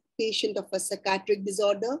a patient of a psychiatric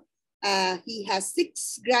disorder. He has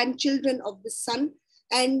 6 grandchildren of the son,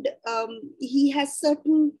 and he has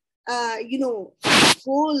certain,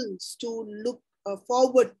 goals to look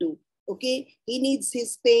forward to. Okay, he needs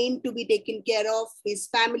his pain to be taken care of. His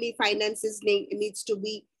family finances needs to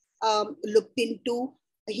be looked into.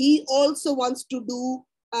 He also wants to do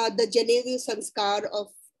the Geneva Sanskar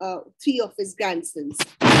of 3 of his grandsons.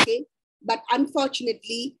 Okay, but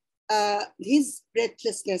unfortunately, his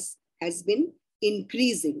breathlessness has been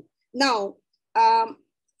increasing. Now,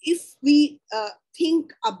 if we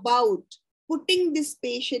think about putting this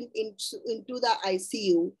patient into the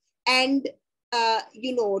ICU and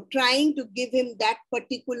trying to give him that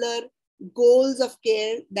particular goals of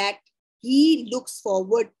care that he looks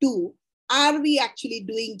forward to, are we actually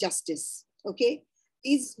doing justice? Okay,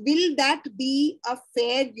 will that be a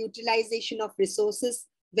fair utilization of resources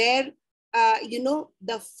where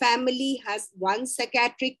the family has 1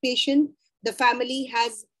 psychiatric patient, the family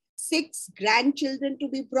has 6 grandchildren to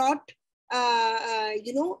be brought,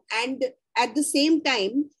 and at the same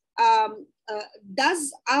time,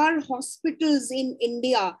 does our hospitals in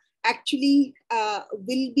India actually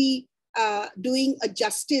will be doing a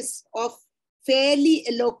justice of fairly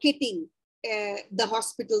allocating the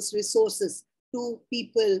hospital's resources to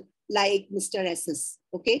people like Mr. SS?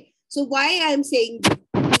 Okay, so why I'm saying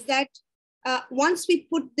this is that once we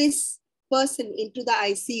put this person into the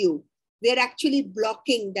ICU, we're actually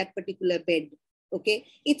blocking that particular bed. Okay,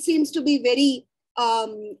 it seems to be very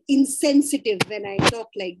insensitive when I talk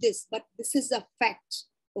like this, but this is a fact.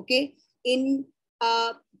 Okay, in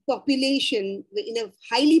a population, in a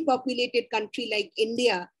highly populated country like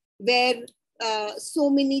India, where so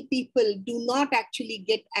many people do not actually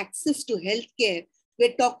get access to healthcare,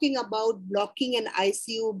 we're talking about blocking an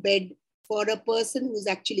ICU bed for a person who's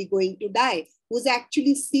actually going to die, who's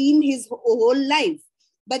actually seen his whole life.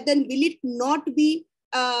 But then will it not be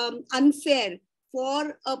unfair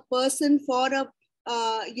for a person, for a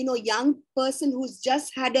young person who's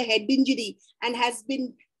just had a head injury and has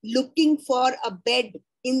been looking for a bed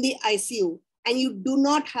in the ICU, and you do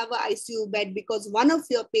not have an ICU bed because one of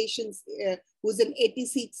your patients who's an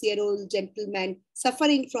 86-year-old gentleman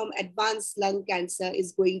suffering from advanced lung cancer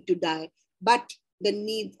is going to die, but the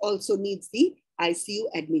need also needs the ICU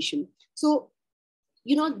admission. So,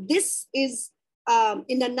 this is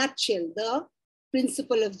in a nutshell, the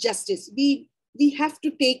principle of justice. We have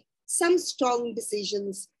to take some strong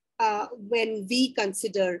decisions when we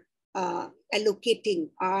consider allocating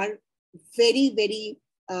our very, very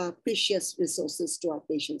precious resources to our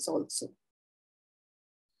patients also.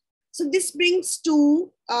 So this brings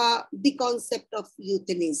to the concept of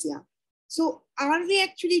euthanasia. So are we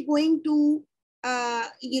actually going to,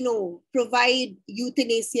 provide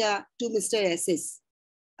euthanasia to Mr. SS?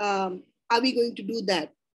 Are we going to do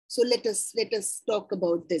that? So let us talk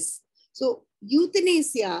about this. So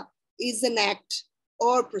euthanasia is an act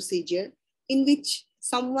or procedure in which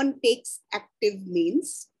someone takes active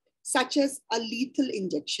means, such as a lethal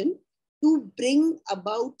injection, to bring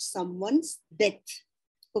about someone's death.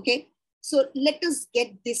 Okay, so let us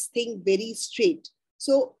get this thing very straight.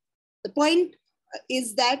 So the point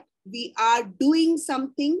is that we are doing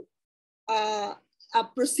something, a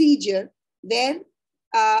procedure where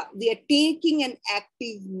we are taking an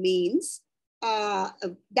active means.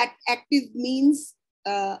 That active means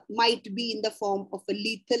might be in the form of a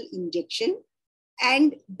lethal injection,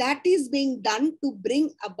 and that is being done to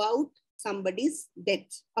bring about somebody's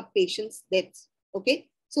death, a patient's death. Okay,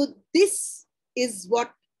 so this is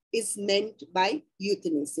what is meant by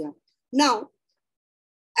euthanasia. Now,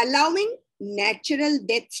 allowing natural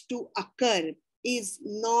deaths to occur is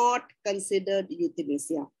not considered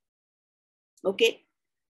euthanasia. Okay,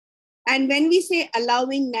 and when we say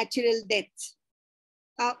allowing natural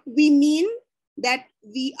death, we mean that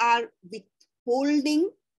we are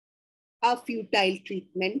withholding a futile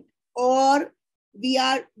treatment, or we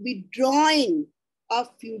are withdrawing a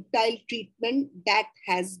futile treatment that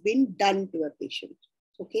has been done to a patient.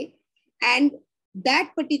 Okay, and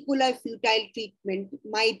that particular futile treatment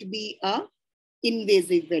might be a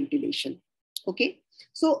invasive ventilation. Okay,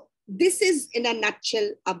 so this is in a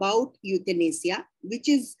nutshell about euthanasia, which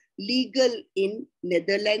is legal in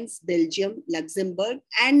Netherlands, Belgium, Luxembourg,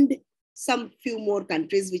 and some few more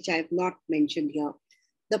countries which I have not mentioned here.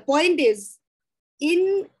 The point is,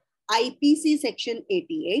 in IPC section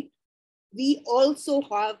 88, we also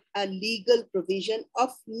have a legal provision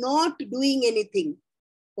of not doing anything,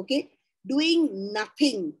 okay, doing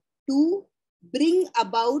nothing to bring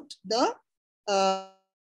about the,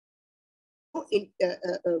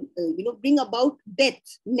 bring about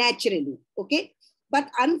death naturally, okay. But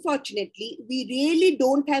unfortunately, we really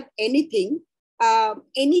don't have anything,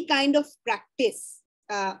 any kind of practice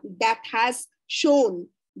that has shown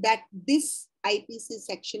that this IPC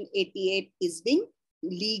section 88 is being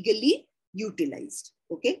legally utilized.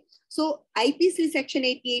 Okay, so IPC section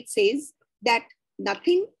 88 says that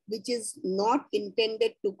nothing which is not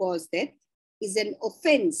intended to cause death is an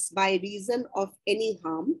offense by reason of any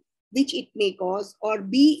harm which it may cause, or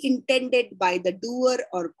be intended by the doer,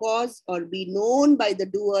 or cause, or be known by the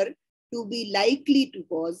doer to be likely to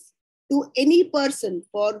cause, to any person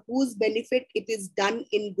for whose benefit it is done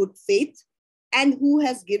in good faith, and who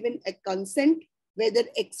has given a consent, whether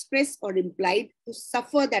express or implied, to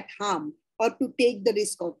suffer that harm or to take the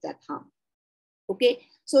risk of that harm. Okay,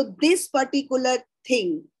 so this particular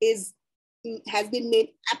thing has been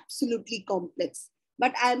made absolutely complex,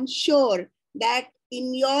 but I'm sure that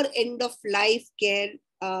in your end of life care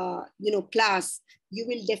class, you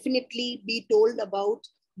will definitely be told about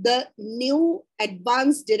the new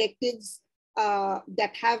advanced directives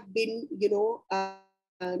that have been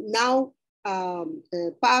now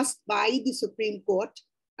passed by the Supreme Court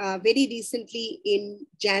very recently in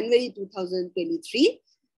January 2023.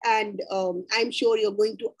 And I'm sure you're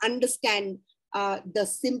going to understand the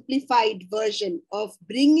simplified version of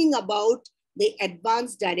bringing about the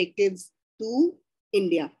advanced directives to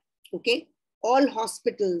India. Okay, all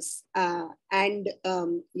hospitals and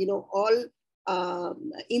all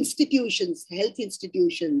institutions, health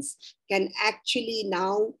institutions, can actually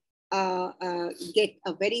now get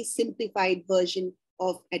a very simplified version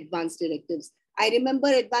of advanced directives. I remember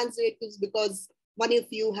advanced directives because one of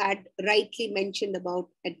you had rightly mentioned about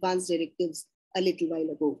advanced directives a little while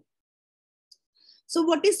ago. So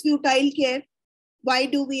what is futile care? Why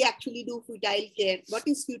do we actually do futile care? What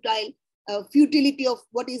is futile?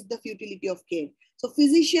 What is the futility of care? So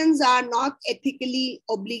physicians are not ethically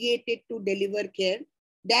obligated to deliver care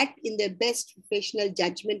that in their best professional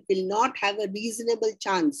judgment will not have a reasonable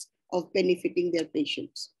chance of benefiting their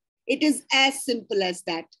patients. It is as simple as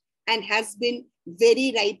that, and has been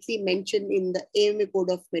very rightly mentioned in the AMA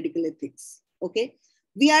Code of Medical Ethics. Okay,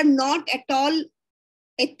 we are not at all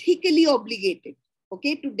ethically obligated,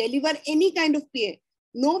 okay, to deliver any kind of care.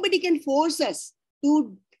 Nobody can force us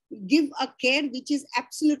to give a care which is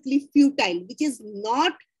absolutely futile, which is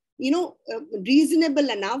not, reasonable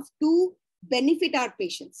enough to benefit our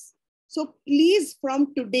patients. So please,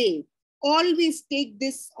 from today, always take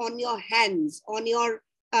this on your hands, on your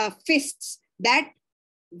fists, that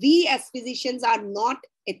we as physicians are not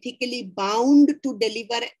ethically bound to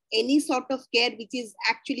deliver any sort of care which is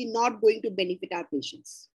actually not going to benefit our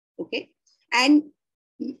patients. Okay, and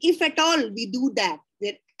if at all we do that,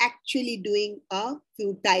 we're actually doing a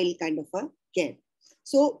futile kind of a care.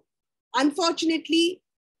 So unfortunately,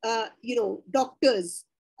 doctors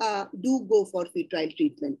do go for futile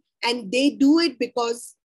treatment, and they do it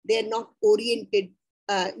because they're not oriented.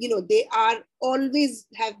 They are always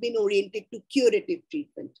have been oriented to curative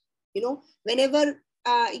treatment. Whenever,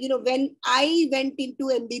 when I went into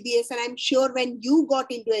MBBS, and I'm sure when you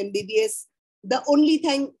got into MBBS, the only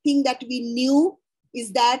thing that we knew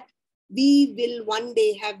is that we will one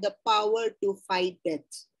day have the power to fight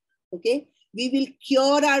death. Okay, we will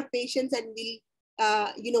cure our patients, and we'll,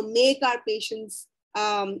 make our patients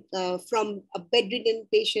from a bedridden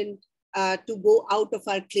patient to go out of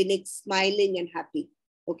our clinics smiling and happy.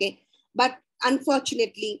 Okay, but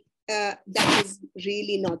unfortunately, that is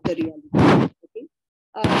really not the reality. Okay?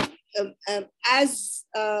 As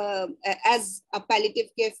a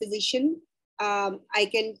palliative care physician, I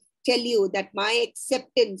can tell you that my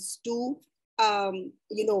acceptance to the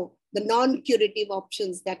non-curative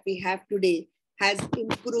options that we have today has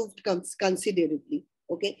improved considerably.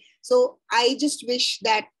 Okay, so I just wish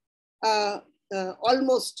that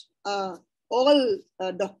almost all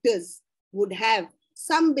doctors would have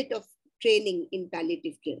some bit of training in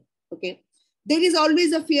palliative care. Okay, there is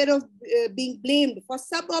always a fear of being blamed for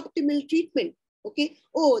suboptimal treatment. Okay,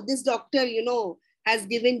 oh, this doctor, has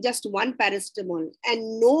given just one paracetamol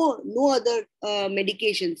and no other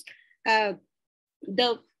medications.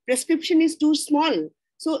 The prescription is too small.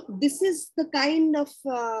 So this is the kind of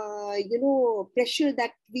pressure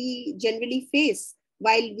that we generally face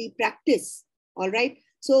while we practice. All right.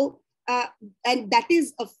 So and that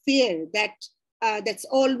is a fear that that's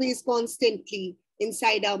always constantly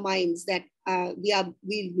inside our minds, that we'll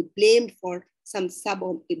be blamed for some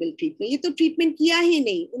suboptimal treatment. ये तो treatment किया ही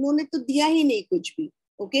नहीं, उन्होंने तो दिया ही नहीं कुछ भी.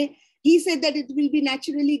 Okay, he said that it will be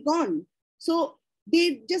naturally gone. So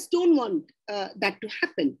they just don't want that to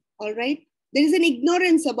happen. All right. There is an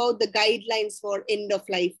ignorance about the guidelines for end of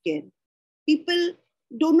life care. People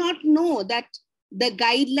do not know that the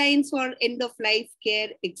guidelines for end of life care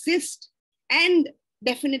exist, and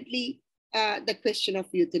definitely the question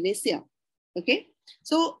of euthanasia. Okay,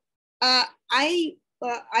 so I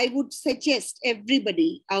would suggest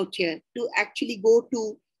everybody out here to actually go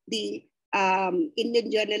to the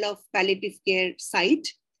Indian Journal of Palliative Care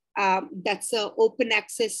site. That's an open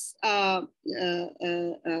access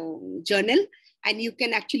journal, and you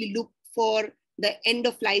can actually look for the end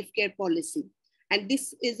of life care policy. And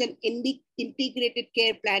this is an integrated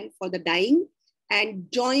care plan for the dying,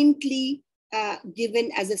 and jointly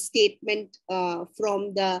given as a statement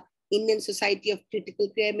from the Indian Society of Critical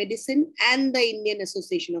Care Medicine and the Indian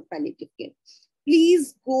Association of Palliative Care.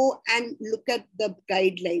 Please go and look at the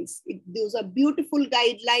guidelines. Those are beautiful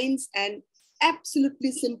guidelines and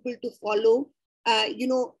absolutely simple to follow.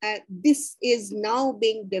 This is now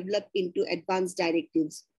being developed into advanced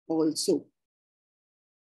directives also.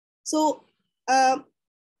 So, when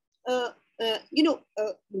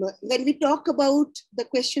we talk about the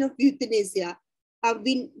question of euthanasia,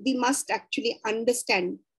 we must actually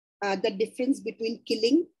understand the difference between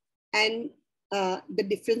killing and the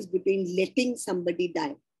difference between letting somebody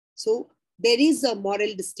die. So there is a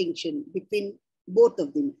moral distinction between both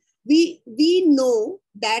of them. We know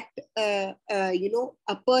that a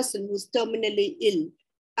person who's terminally ill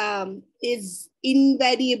is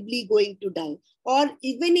invariably going to die, or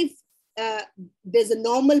even if there's a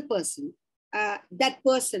normal person, that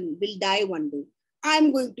person will die one day.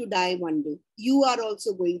 I'm going to die one day. You are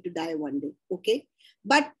also going to die one day. Okay,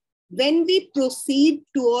 but when we proceed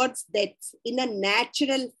towards death in a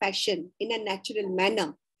natural fashion, in a natural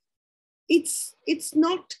manner, it's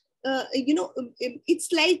not,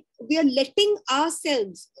 it's like we are letting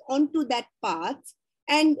ourselves onto that path,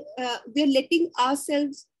 and we are letting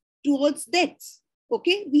ourselves towards death.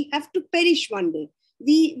 Okay, we have to perish one day.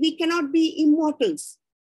 We cannot be immortals,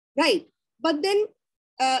 right? But then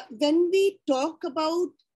when we talk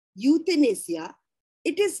about euthanasia,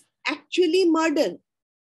 it is actually murder.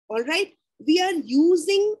 All right, we are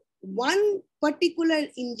using one particular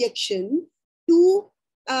injection to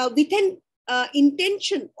with an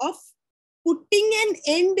intention of putting an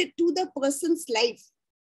end to the person's life.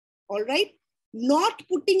 All right, not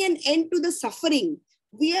putting an end to the suffering.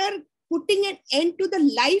 We are putting an end to the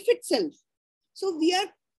life itself. So we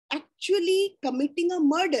are actually committing a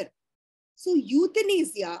murder. So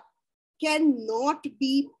euthanasia cannot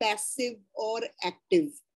be passive or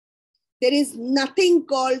active. There is nothing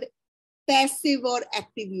called passive or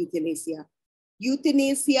active euthanasia.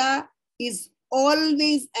 Euthanasia is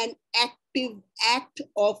always an active act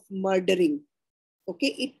of murdering. Okay,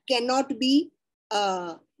 it cannot be,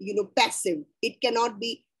 passive. It cannot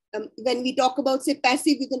be, when we talk about, say,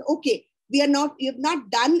 passive, you can, okay, we have not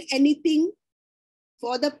done anything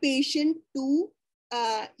for the patient to,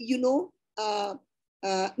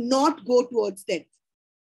 not go towards death.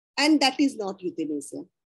 And that is not euthanasia.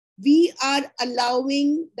 We are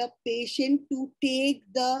allowing the patient to take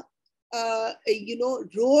the,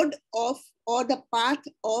 road of, or the path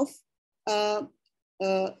of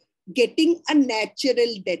getting a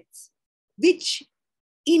natural death, which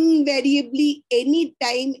invariably,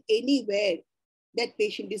 anytime, anywhere, that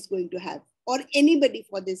patient is going to have, or anybody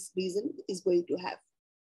for this reason is going to have.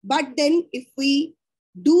 But then if we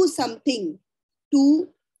do something to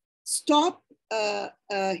stop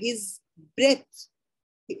his breath,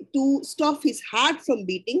 to stop his heart from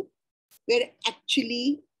beating, we're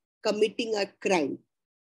actually committing a crime.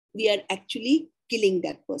 We are actually killing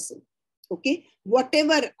that person. Okay,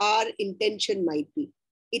 whatever our intention might be,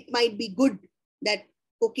 it might be good that,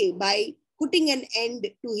 okay, by putting an end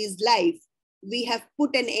to his life, we have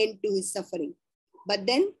put an end to his suffering. But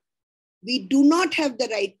then we do not have the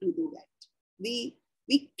right to do that. We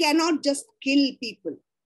cannot just kill people,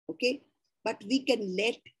 okay? But we can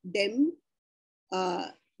let them,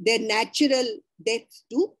 their natural death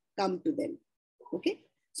to come to them, okay?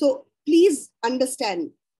 So please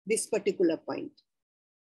understand this particular point.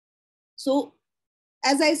 So,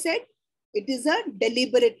 as I said, it is a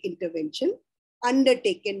deliberate intervention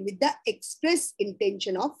undertaken with the express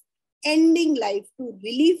intention of ending life to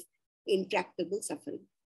relieve intractable suffering.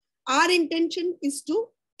 Our intention is to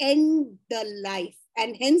end the life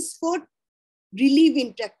and henceforth relieve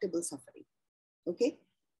intractable suffering. Okay,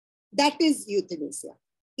 that is euthanasia.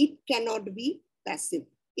 It cannot be passive.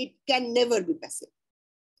 It can never be passive.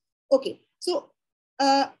 Okay, so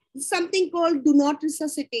something called do not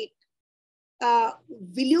resuscitate.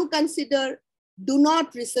 Will you consider do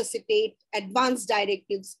not resuscitate advance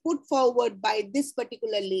directives put forward by this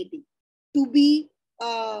particular lady to be,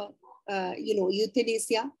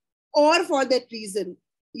 euthanasia, or for that reason,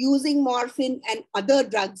 using morphine and other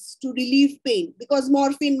drugs to relieve pain? Because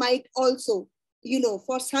morphine might also,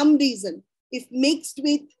 for some reason, if mixed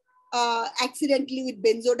with accidentally with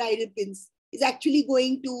benzodiazepines, is actually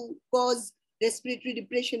going to cause respiratory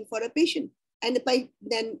depression for a patient. And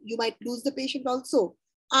then you might lose the patient also.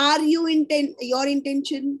 Are you your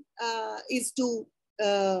intention is to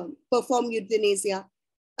perform euthanasia?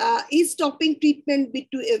 Is stopping treatment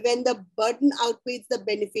when the burden outweighs the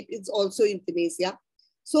benefit is also euthanasia?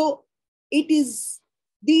 So these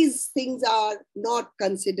things are not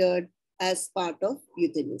considered as part of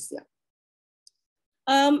euthanasia.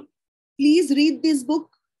 Please read this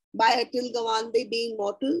book by Atul Gawande, Being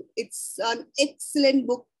Mortal. It's an excellent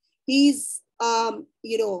book. He's a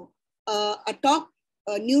top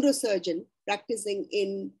neurosurgeon practicing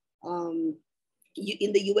in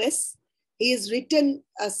the US. He has written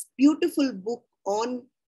a beautiful book on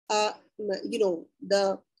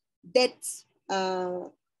the deaths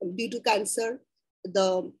due to cancer,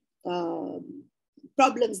 the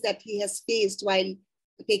problems that he has faced while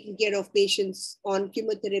taking care of patients on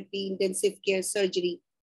chemotherapy, intensive care, surgery.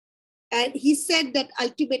 And he said that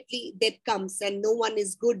ultimately death comes and no one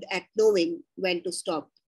is good at knowing when to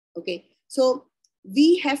stop. Okay, so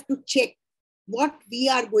we have to check what we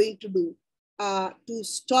are going to do to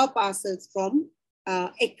stop ourselves from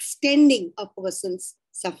extending a person's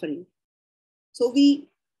suffering. So we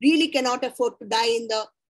really cannot afford to die in the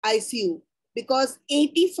ICU because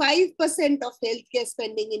 85% of healthcare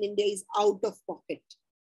spending in India is out of pocket.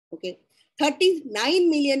 Okay, 39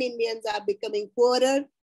 million Indians are becoming poorer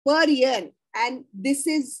per year. And this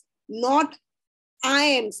is not I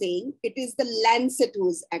am saying, it is the Lancet who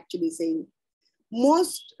is actually saying.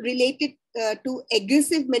 Most related to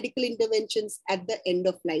aggressive medical interventions at the end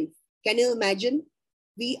of life. Can you imagine?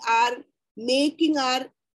 We are making our,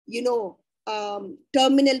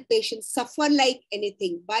 terminal patients suffer like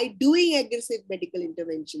anything by doing aggressive medical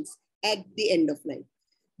interventions at the end of life.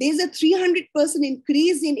 There's a 300%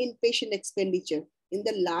 increase in inpatient expenditure in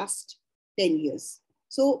the last 10 years.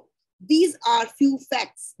 So these are few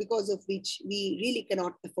facts because of which we really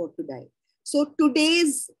cannot afford to die. So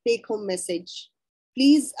today's take-home message,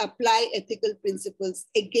 please apply ethical principles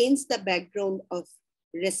against the background of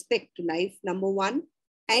respect to life, number one,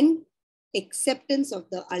 and acceptance of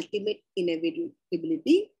the ultimate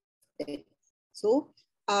inevitability. So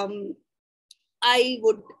I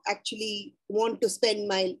would actually want to spend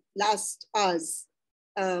my last hours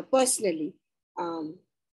personally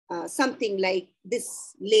something like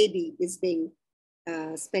this lady is being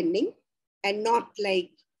spending, and not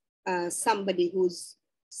like somebody who's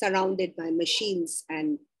surrounded by machines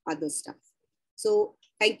and other stuff. So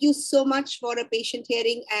Thank you so much for a patient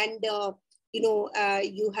hearing, and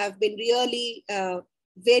you have been really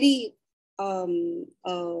very.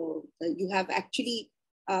 You have actually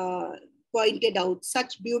pointed out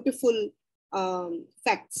such beautiful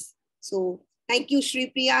facts. So thank you,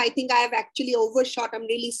 Shri Priya. I think I have actually overshot. I'm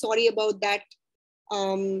really sorry about that.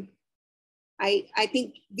 I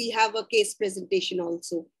think we have a case presentation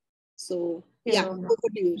also. So yeah, over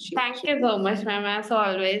to you, Shri. Thank you so much, ma'am. As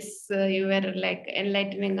always, you were like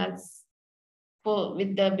enlightening us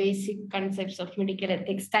with the basic concepts of medical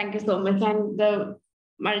ethics. Thank you so much. And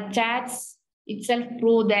my chats itself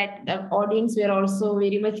prove that the audience were also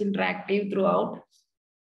very much interactive throughout.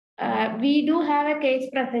 We do have a case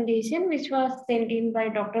presentation which was sent in by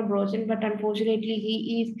Dr. Brojan, but unfortunately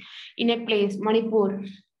he is in a place, Manipur,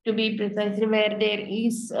 to be precise, where there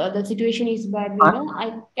is the situation is bad. You know, I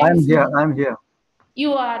can I'm see here. I'm here.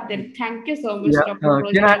 you are there. Thank you so much, Yeah. Dr.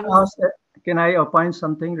 Can I Brojan. ask? Can I opine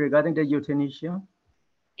something regarding the euthanasia?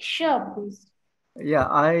 Sure, please. Yeah,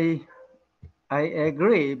 I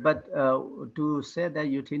agree. But to say that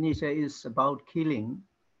euthanasia is about killing,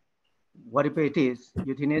 whatever it is,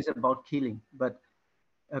 euthanasia is about killing. But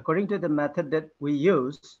according to the method that we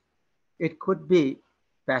use, it could be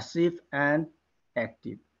passive and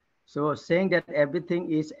active. So saying that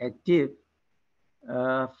everything is active,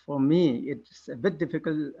 for me, it's a bit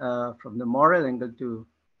difficult from the moral angle to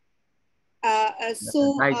digest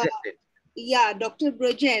it. Yeah, Dr.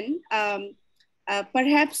 Brojan,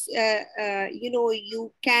 perhaps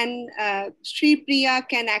you can, Sri Priya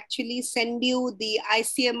can actually send you the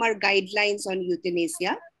ICMR guidelines on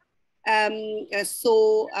euthanasia.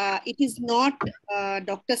 It is not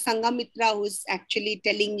Dr. Sanghamitra who is actually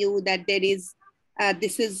telling you that there is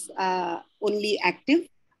this is only active.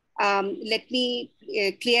 Let me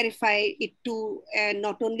clarify it to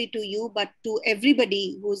not only to you but to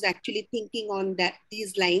everybody who's actually thinking on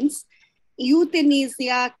these lines.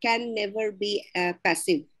 Euthanasia can never be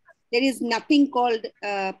passive. There is nothing called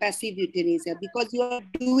passive euthanasia, because you are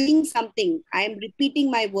doing something. I am repeating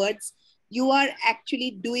my words. You are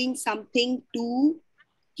actually doing something to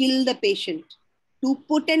kill the patient, to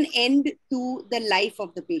put an end to the life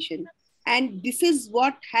of the patient. And this is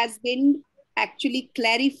what has been actually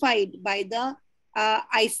clarified by the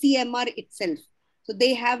ICMR itself. So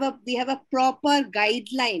they have a proper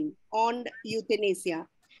guideline on euthanasia.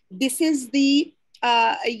 This is the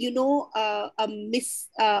a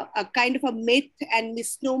kind of a myth and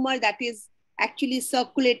misnomer that is actually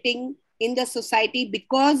circulating in the society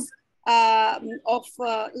because of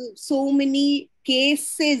so many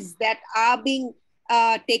cases that are being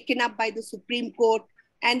taken up by the Supreme Court,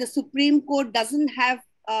 and the Supreme Court doesn't have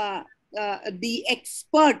the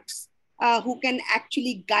experts who can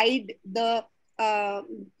actually guide the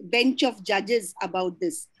bench of judges about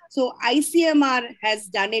this. So ICMR has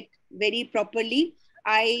done it very properly.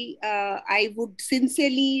 I would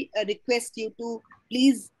sincerely request you to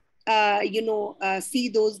please see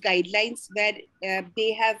those guidelines where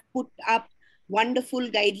they have put up wonderful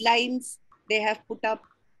guidelines. They have put up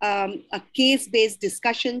a case-based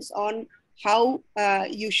discussions on how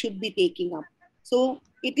you should be taking up. So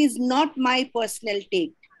it is not my personal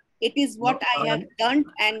take. It is what I have learned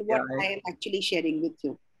and what I am actually sharing with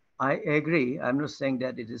you. I agree. I'm not saying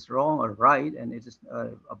that it is wrong or right, and it is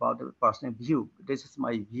about the personal view. This is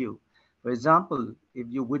my view. For example, if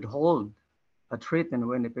you withhold a treatment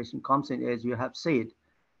when a patient comes in, as you have said,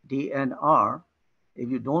 DNR,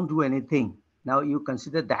 if you don't do anything, now you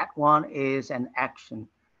consider that one is an action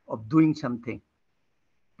of doing something.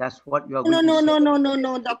 That's what you are going to say.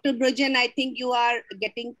 No, Dr. Brojan, I think you are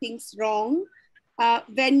getting things wrong.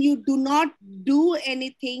 When you do not do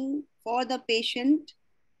anything for the patient,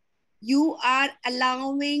 you are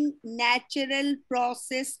allowing natural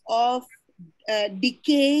process of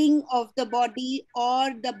decaying of the body,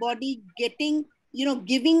 or the body getting,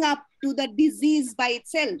 giving up to the disease by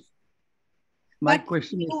itself. My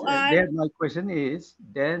question is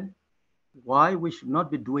then why we should not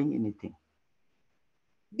be doing anything?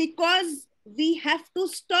 Because we have to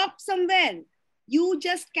stop somewhere. You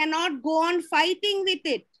just cannot go on fighting with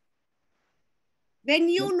it. When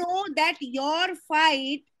you know that your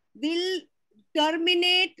fight will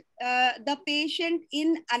terminate the patient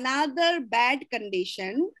in another bad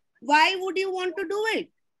condition, why would you want to do it?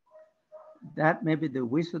 That may be the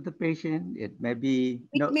wish of the patient. It may be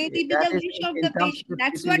the wish of the patient.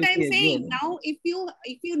 That's what I'm saying. Now, if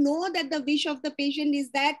you know that the wish of the patient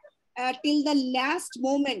is that till the last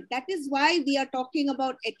moment, that is why we are talking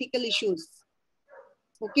about ethical issues.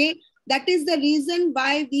 Okay, that is the reason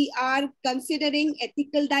why we are considering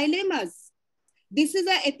ethical dilemmas. This is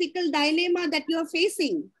an ethical dilemma that you are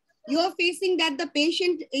facing. You're facing that the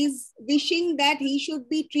patient is wishing that he should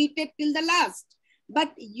be treated till the last.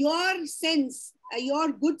 But your sense,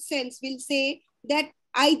 your good sense will say that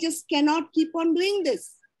I just cannot keep on doing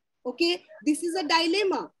this. Okay, this is a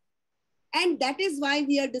dilemma. And that is why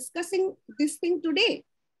we are discussing this thing today.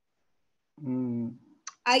 Okay.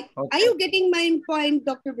 Are you getting my point,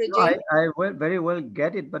 Dr. Bridget? No, I very well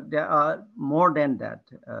get it, but there are more than that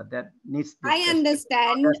that needs discussion. I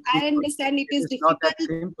understand. I understand it is difficult. Not that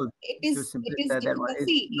simple. It is difficult.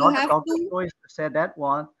 See, you have to choice to say that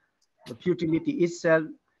one. The futility itself,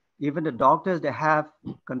 even the doctors, they have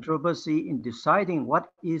controversy in deciding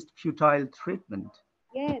what is futile treatment.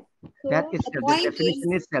 Yes. So that is the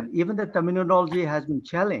definition itself. Even the terminology has been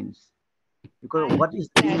challenged. Because what is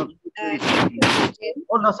the meaning of futility?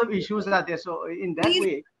 All lots of issues are there. So in that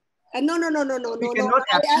way, no.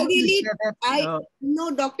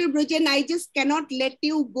 No, Dr. Brujan, I just cannot let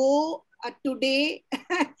you go today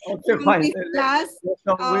from this class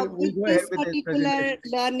with this particular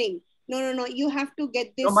learning. No. You have to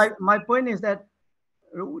get this. So my point is that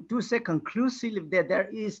to say conclusively that there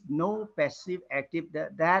is no passive active,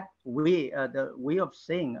 that way, the way of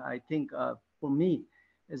saying, I think for me,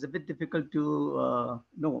 is a bit difficult to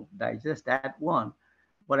digest that one.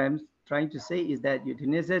 What I'm trying to say is that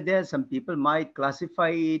euthanasia, there some people might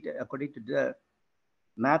classify it according to the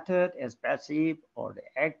method as passive or the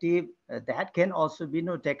active. That can also be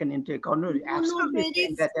taken into account.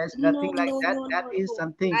 Absolutely, that there's nothing like that. That is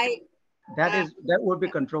something that would be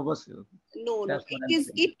controversial. No,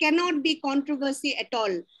 it cannot be controversy at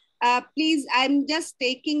all. Please, I'm just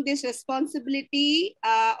taking this responsibility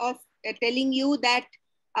of telling you that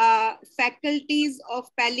faculties of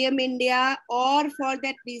Pallium India, or for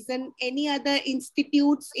that reason, any other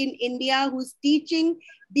institutes in India who's teaching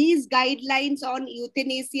these guidelines on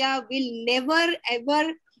euthanasia will never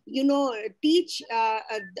ever, teach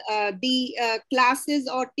the classes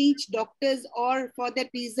or teach doctors, or for that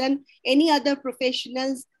reason, any other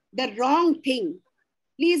professionals the wrong thing.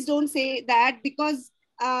 Please don't say that, because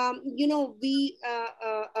I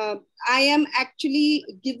am actually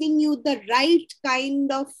giving you the right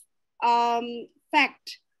kind of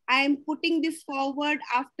fact. I am putting this forward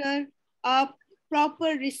after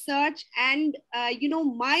proper research, and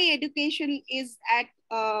my education is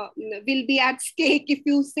will be at stake if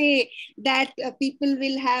you say that people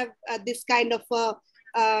will have this kind of a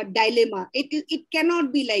dilemma. It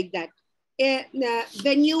cannot be like that.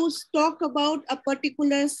 When you talk about a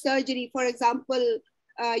particular surgery, for example,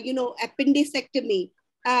 appendicectomy,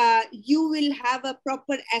 you will have a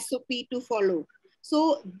proper SOP to follow.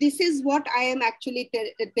 So this is what I am actually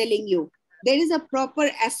telling you. There is a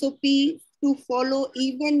proper SOP to follow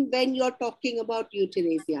even when you're talking about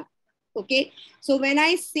euthanasia. Okay. So when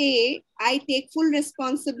I say I take full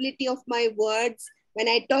responsibility of my words, when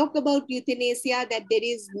I talk about euthanasia, that there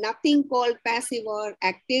is nothing called passive or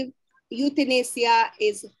active. Euthanasia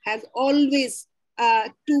has always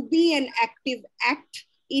to be an active act.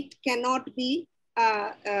 It cannot be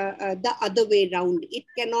the other way around. It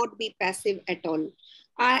cannot be passive at all.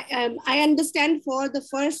 I understand for the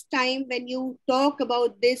first time when you talk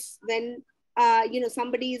about this, when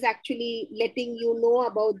somebody is actually letting you know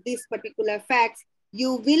about these particular facts,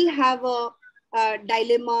 you will have a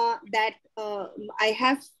dilemma that I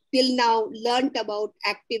have till now learned about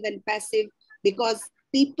active and passive, because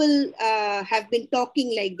people have been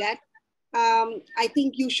talking like that. I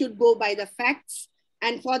think you should go by the facts.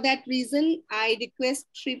 And for that reason, I request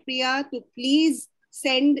Shri Priya to please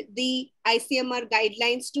send the ICMR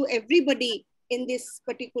guidelines to everybody in this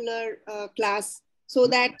particular class, so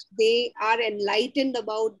that they are enlightened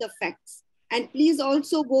about the facts. And please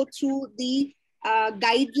also go through the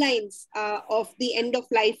guidelines of the end of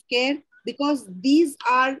life care, because these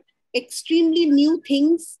are extremely new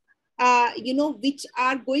things, which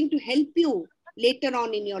are going to help you later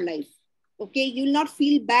on in your life. Okay, you'll not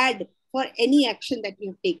feel bad for any action that you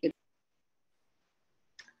have taken.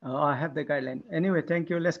 I have the guideline. Anyway, thank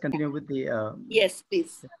you. Let's continue with the... Yes,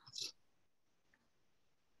 please.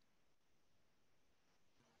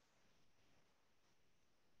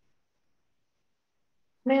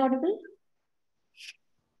 Am I audible?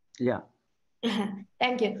 Yeah.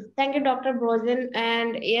 Thank you. Thank you, Dr. Brozen.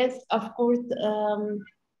 And yes, of course,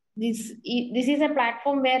 this is a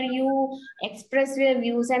platform where you express your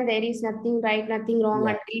views, and there is nothing right, nothing wrong,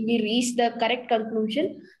 until we reach the correct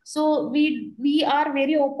conclusion. So we are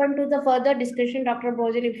very open to the further discussion, Dr.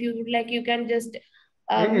 Brozen. If you would like, you can just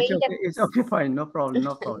it's okay, fine, no problem.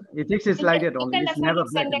 Ethics is like that only. You can definitely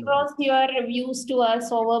send across your views to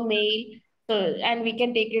us over mail, and we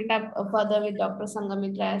can take it up further with Dr.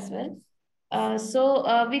 Sanghamitra as well.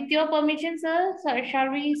 With your permission, sir,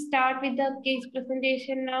 shall we start with the case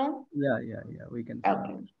presentation now? Yeah, we can.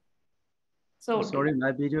 Okay. So, sorry,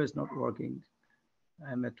 my video is not working.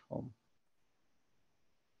 I'm at home.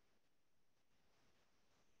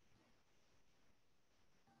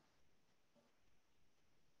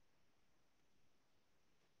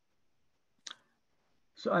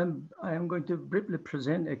 So I am going to briefly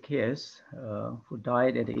present a case who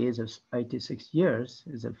died at the age of 86 years.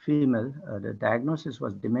 Is a female. The diagnosis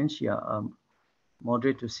was dementia,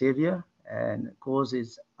 moderate to severe, and cause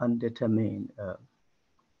is undetermined.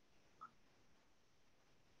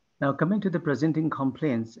 Now coming to the presenting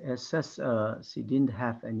complaints, as such, she didn't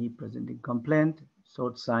have any presenting complaint,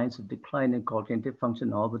 showed signs of decline in cognitive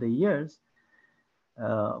function over the years.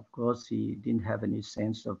 Of course, he didn't have any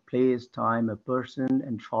sense of place, time, a person,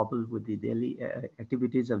 and trouble with the daily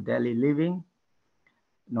activities of daily living.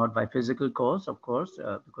 Not by physical cause, of course,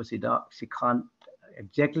 because she can't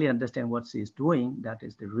exactly understand what she is doing. That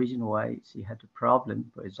is the reason why she had a problem,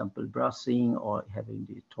 for example, brushing or having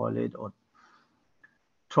the toilet, or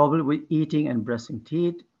trouble with eating and brushing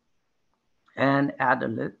teeth. And at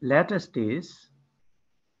a later stage,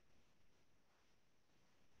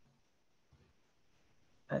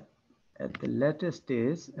 at the later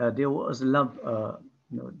stage, there was a lump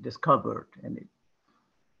discovered, and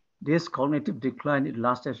this cognitive decline, it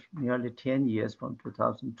lasted nearly 10 years from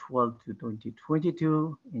 2012 to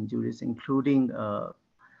 2022. Injuries including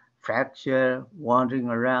fracture, wandering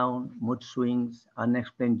around, mood swings,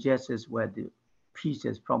 unexplained gestures were the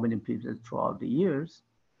prominent features throughout the years.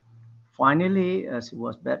 Finally, she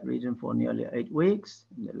was bedridden for nearly 8 weeks.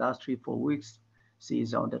 In the last 3-4 weeks, she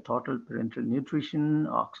is on the total parenteral nutrition,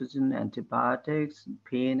 oxygen, antibiotics,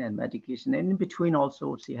 pain, and medication. And in between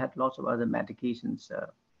also, she had lots of other medications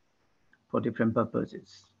for different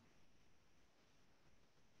purposes.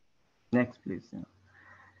 Next, please.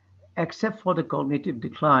 Except for the cognitive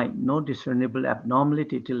decline, no discernible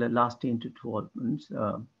abnormality till the last 10 to 12 months.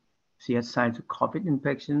 She had signs of COVID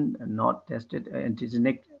infection, not tested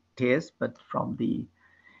antigenic test, but from the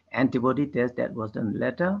antibody test that was done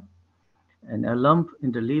later. And a lump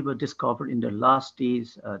in the liver discovered in the last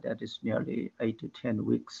days, that is nearly 8 to 10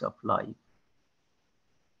 weeks of life.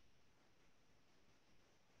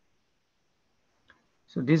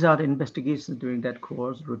 So these are the investigations during that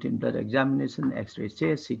course: routine blood examination, X-ray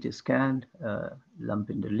chest, CT scan, lump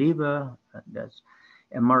in the liver, that's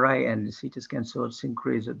MRI, and the CT scan showed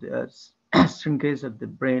shrinkage of the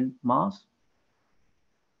brain mass.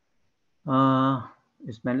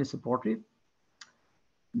 It's mainly supportive.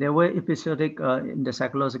 There were episodic, in the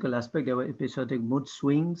psychological aspect, there were episodic mood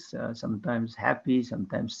swings, sometimes happy,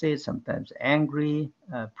 sometimes sad, sometimes angry,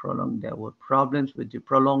 prolonged. There were problems with the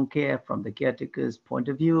prolonged care from the caretaker's point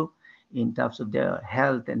of view in terms of their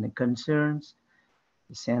health and the concerns,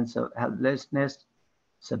 the sense of helplessness,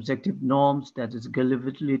 subjective norms, that is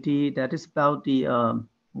gullibility, that is about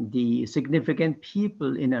the significant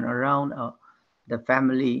people in and around the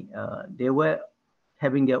family. They were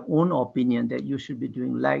having their own opinion that you should be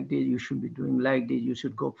doing like this, you should be doing like this, you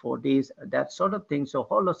should go for this, that sort of thing. So a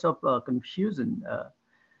whole lot of confusion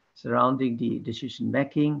surrounding the decision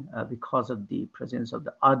making because of the presence of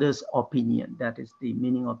the other's opinion. That is the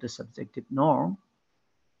meaning of the subjective norm.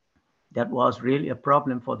 That was really a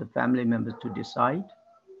problem for the family members to decide.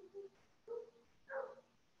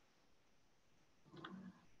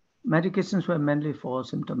 Medications were mainly for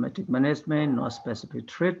symptomatic management, no specific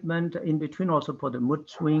treatment. In between, also for the mood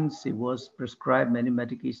swings, it was prescribed many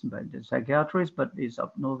medications by the psychiatrist, but it's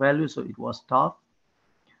of no value, so it was stopped.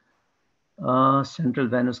 Central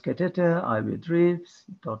venous catheter, IV drips,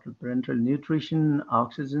 total parenteral nutrition,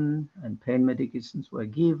 oxygen, and pain medications were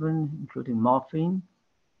given, including morphine.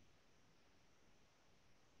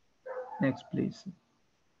 Next, please.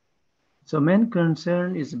 So main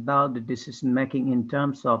concern is about the decision making in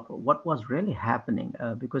terms of what was really happening,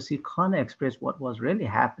 because he can't express what was really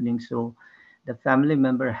happening. So the family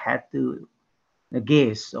member had to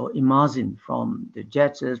guess or imagine from the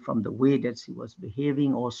gestures, from the way that she was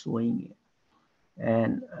behaving or showing,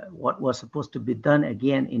 and what was supposed to be done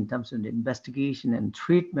again in terms of the investigation and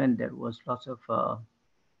treatment. There was lots of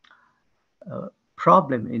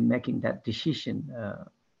problem in making that decision.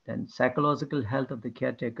 Then psychological health of the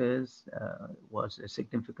caretakers was a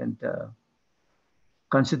significant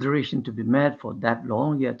consideration to be met. For that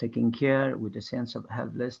long, you are taking care with a sense of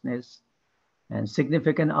helplessness, and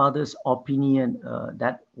significant others' opinion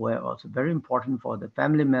that were also very important for the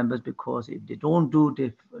family members, because if they don't do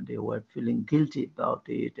this, they were feeling guilty about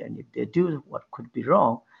it, and if they do, what could be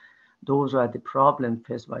wrong? Those are the problems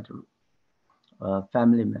faced by the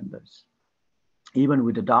family members. even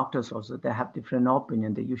with the doctors also, they have different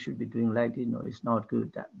opinion that you should be doing like, it's not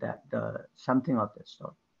good, something of that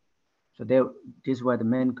sort. So these were the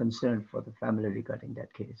main concern for the family regarding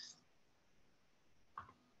that case.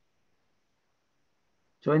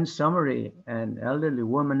 So in summary, an elderly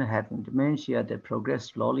woman having dementia that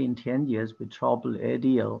progressed slowly in 10 years with trouble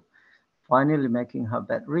ADL, finally making her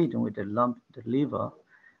bedridden with a lump in the liver.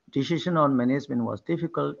 Decision on management was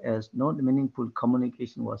difficult as no meaningful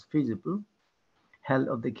communication was feasible. Health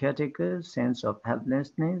of the caretaker, sense of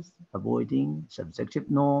helplessness, avoiding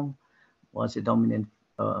subjective norm was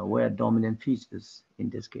were dominant features in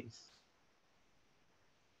this case.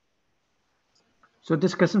 So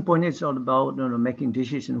discussion point is all about making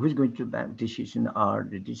decision. Who's going to make decision? Are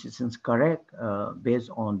the decisions correct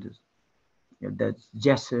based on this, the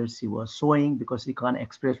gestures she was showing, because she can't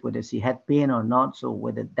express whether she had pain or not. So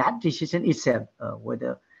whether that decision itself,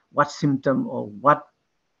 whether what symptom or what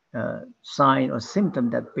sign or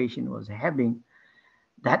symptom that patient was having,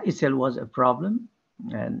 that itself was a problem.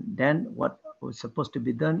 And then what was supposed to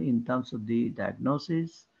be done in terms of the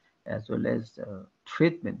diagnosis as well as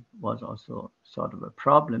treatment was also sort of a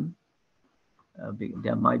problem.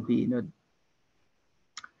 There might be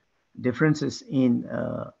differences in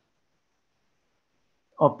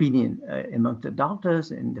opinion among the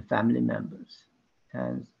doctors and the family members.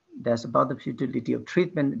 And that's about the futility of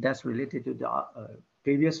treatment. That's related to the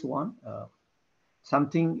previous one.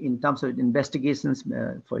 Something in terms of investigations,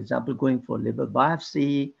 for example, going for liver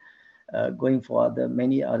biopsy, going for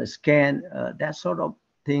many other scan, that sort of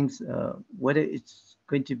things, whether it's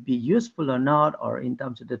going to be useful or not, or in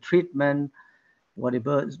terms of the treatment,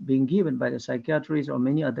 whatever is being given by the psychiatrists or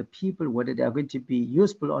many other people, whether they are going to be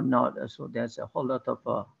useful or not. So there's a whole lot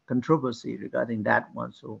of controversy regarding that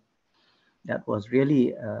one. So that was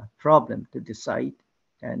really a problem to decide.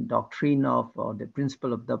 And doctrine of the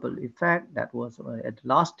principle of double effect, that was at the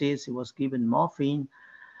last stage, he was given morphine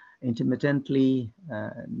intermittently.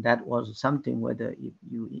 That was something, whether if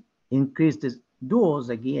you increase the dose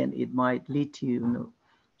again, it might lead to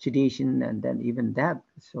sedation and then even death.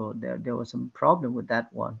 So there was some problem with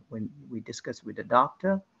that one when we discussed with the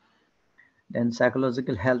doctor. Then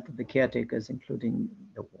psychological health of the caretakers, including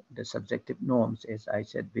the subjective norms, as I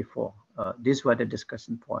said before. These were the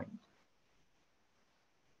discussion points.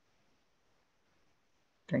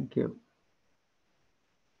 Thank you.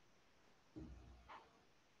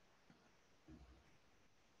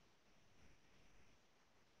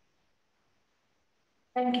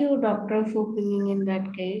 Thank you, doctor, for bringing in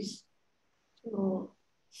that case. So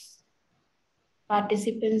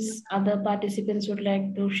other participants would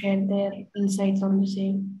like to share their insights on the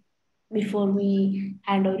same before we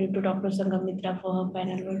hand over to Dr. Sanghamitra for her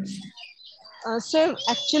final words. Sir,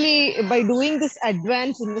 actually, by doing this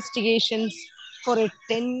advanced investigations for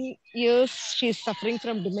 10 years, she's suffering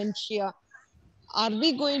from dementia. Are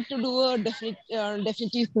we going to do a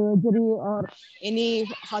definitive surgery or any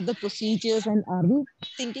other procedures? And are we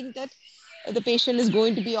thinking that the patient is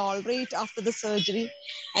going to be all right after the surgery?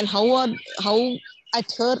 And how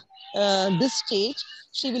at her this stage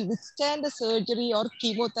she will withstand the surgery or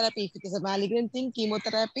chemotherapy if it is a malignant thing,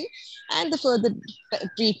 chemotherapy, and the further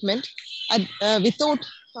treatment without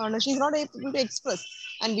she's not able to express,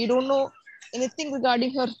 and we don't know anything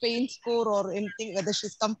regarding her pain score or anything, whether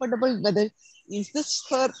she's comfortable, whether is this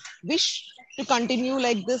her wish to continue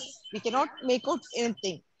like this. We cannot make out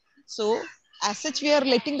anything. So as such, we are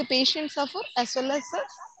letting the patient suffer as well as the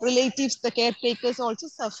relatives, the caretakers also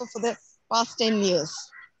suffer for the past 10 years.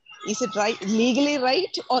 Is it right, legally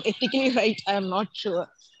right or ethically right? I am not sure.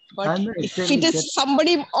 But if it is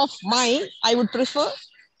somebody of mine, I would prefer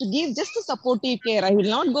to give just a supportive care. I will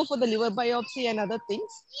not go for the liver biopsy and other things.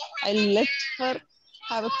 I'll let her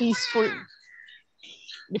have a peaceful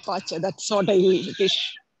departure. That's what I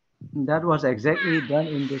wish. That was exactly done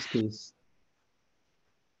in this case.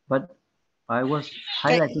 But I was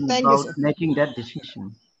highlighting about making that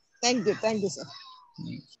decision. Thank you, sir.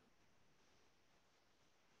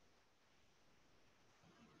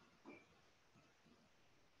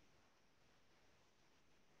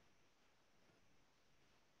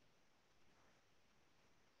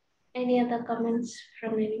 Any other comments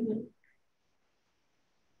from anyone?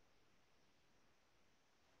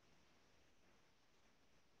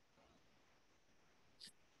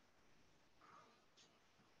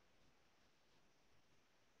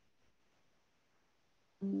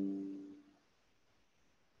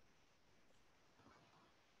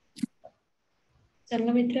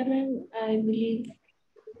 Sanghamitra ma'am, I believe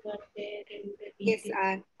you are there in the Yes,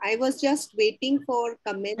 I was just waiting for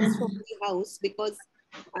comments from the house because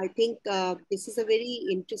I think this is a very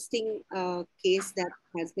interesting case that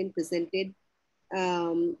has been presented.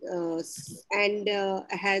 and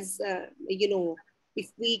has,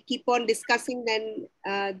 if we keep on discussing, then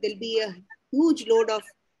there'll be a huge load of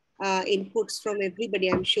inputs from everybody,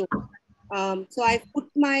 I'm sure. So I've put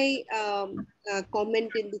my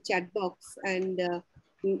comment in the chat box, and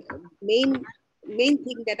main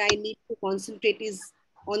thing that I need to concentrate is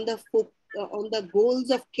on on the goals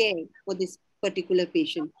of care for this particular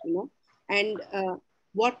patient, and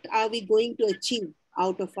what are we going to achieve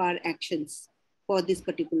out of our actions for this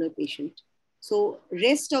particular patient. So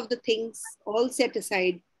rest of the things all set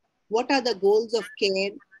aside, what are the goals of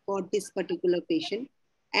care for this particular patient,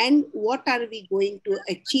 and what are we going to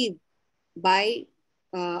achieve by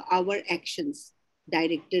our actions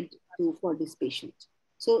directed to for this patient.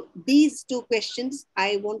 So these two questions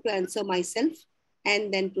I want to answer myself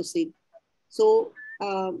and then proceed. So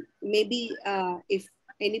maybe if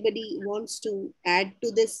anybody wants to add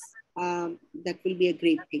to this, that will be a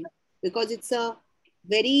great thing, because it's a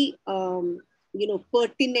very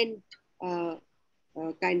pertinent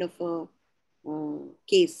kind of a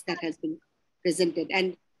case that has been presented,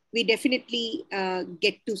 and we definitely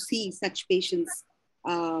get to see such patients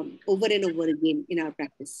over and over again in our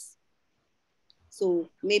practice. So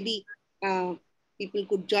maybe people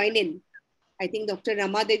could join in. I think Dr.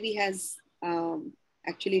 Rama Devi has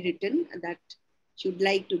actually written that she would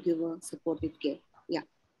like to give a supportive care. Yeah.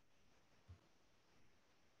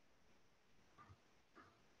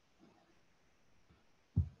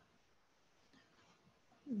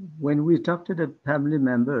 When we talk to the family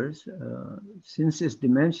members, since it's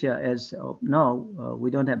dementia, as of now,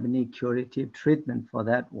 we don't have any curative treatment for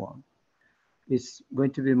that one. It's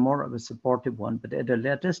going to be more of a supportive one. But at a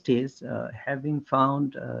later stage, having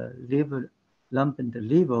found a liver lump in the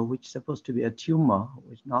liver, which is supposed to be a tumor,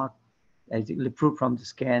 which not exactly proved from the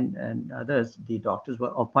scan and others, the doctors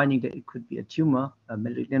were opining that it could be a tumor, a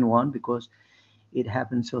malignant one, because it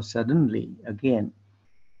happened so suddenly. Again,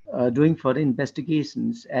 doing further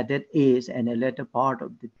investigations at that age and a later part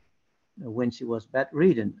of the when she was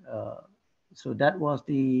bedridden. So that was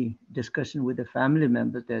the discussion with the family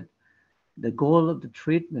members, that the goal of the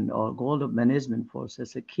treatment or goal of management for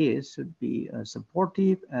such a case should be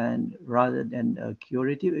supportive, and rather than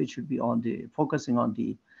curative, it should be on the focusing on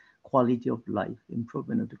the quality of life,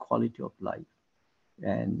 improvement of the quality of life.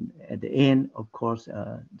 And at the end, of course,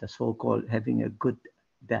 the so-called having a good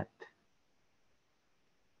death.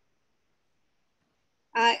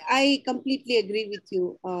 I completely agree with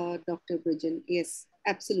you, Dr. Brijan. Yes,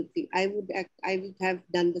 absolutely. I would have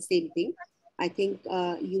done the same thing. I think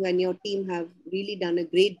you and your team have really done a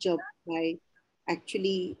great job by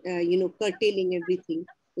actually, curtailing everything.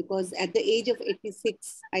 Because at the age of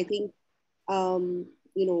 86, I think,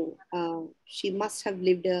 she must have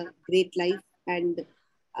lived a great life. And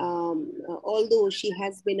although she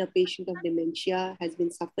has been a patient of dementia, has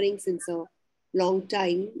been suffering since a long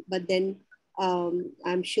time, but then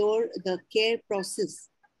I'm sure the care process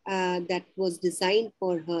that was designed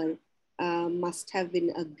for her must have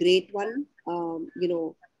been a great one,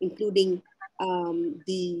 including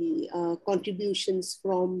the contributions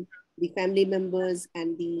from the family members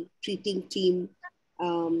and the treating team.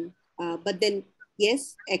 But then,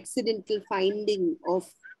 yes, accidental finding of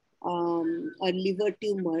a liver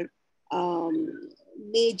tumor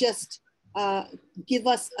may just give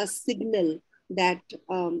us a signal that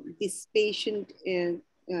this patient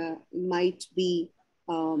might be,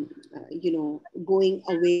 going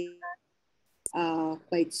away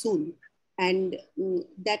quite soon. And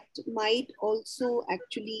that might also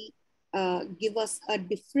actually give us a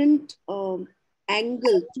different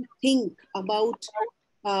angle to think about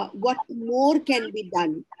what more can be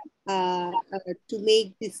done to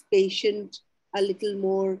make this patient a little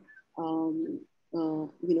more,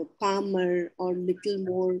 calmer, or little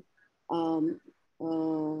more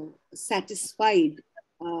satisfied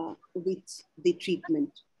with the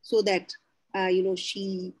treatment, so that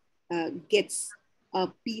she gets a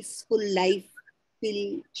peaceful life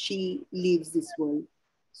till she leaves this world.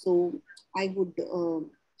 So I would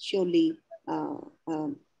surely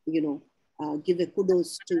give a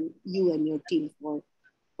kudos to you and your team for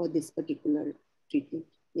this particular treatment.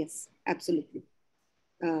 Yes, absolutely.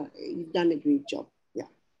 You've done a great job. Yeah.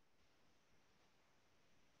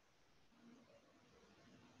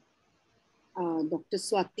 Dr.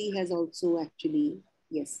 Swati has also actually,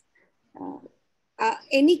 yes.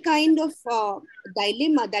 Any kind of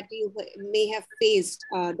dilemma that you may have faced,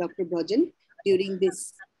 Dr. Brojan, during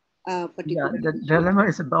this particular? Yeah, the dilemma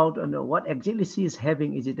is about what exactly she is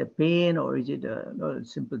having. Is it a pain, or is it a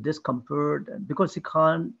simple discomfort? Because she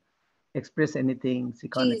can't express anything, she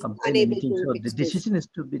can't She is complain unable anything. to So the express. decision is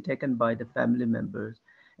to be taken by the family members.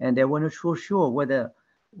 and they were not so sure whether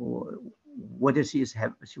she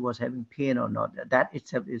was having pain or not. That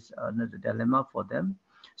itself is another dilemma for them.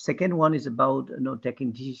 Second one is about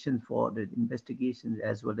taking decisions for the investigations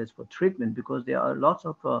as well as for treatment, because there are lots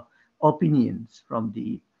of opinions from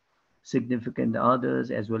the significant others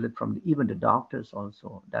as well as from even the doctors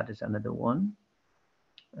also. That is another one.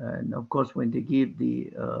 And of course, when they give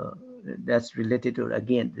that's related to,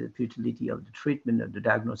 again, the futility of the treatment or the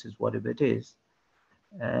diagnosis, whatever it is.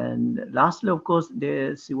 And lastly, of course,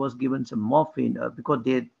 she was given some morphine because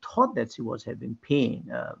they thought that she was having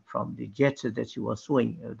pain from the gestures that she was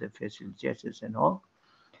showing, the facial gestures and all.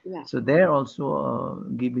 Yeah. So they're also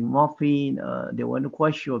giving morphine. They weren't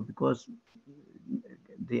quite sure because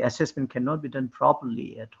the assessment cannot be done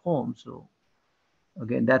properly at home. So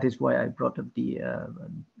again, that is why I brought up the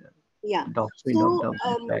doctrine of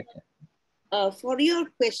double effect. For your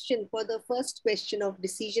question, for the first question of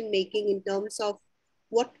decision making in terms of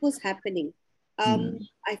what was happening,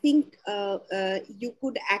 I think you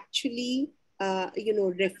could actually,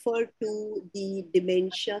 refer to the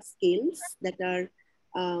dementia scales that are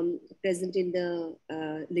present in the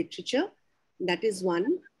literature. That is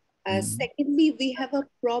one. Secondly, we have a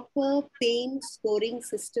proper pain scoring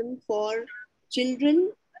system for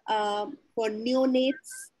children, for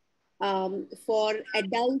neonates, for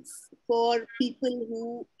adults, for people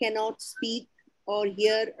who cannot speak or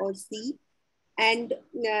hear or see. And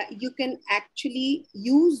you can actually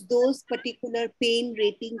use those particular pain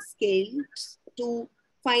rating scales to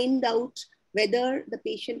find out whether the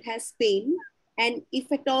patient has pain. And if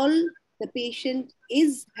at all the patient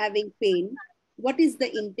is having pain, what is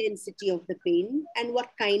the intensity of the pain and what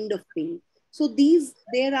kind of pain. So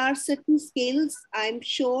there are certain scales. I'm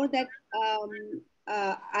sure that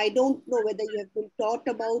I don't know whether you have been taught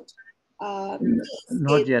about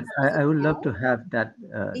not yet. I would love to have that.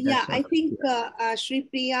 Yeah, I think Shri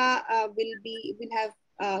Priya will have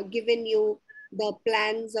given you the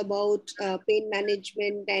plans about pain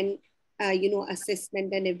management and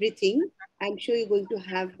assessment and everything. I'm sure you're going to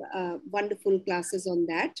have wonderful classes on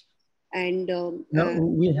that. And no,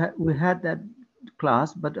 we had that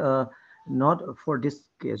class, but not for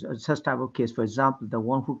this case, such type of case. For example, the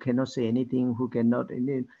one who cannot say anything, who cannot,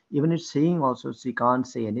 even if saying also, she can't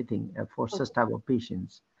say anything for such type of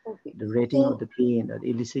patients. Okay. The rating of the pain, the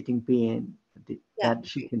eliciting pain, that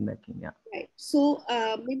she can make. Yeah. Right. So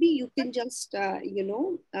maybe you can just, go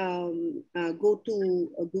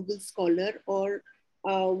to Google Scholar or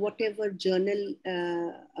whatever journal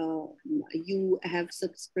you have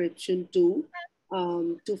subscription to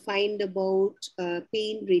find about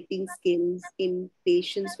pain rating scales in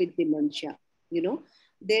patients with dementia.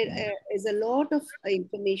 There is a lot of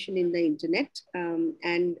information in the internet,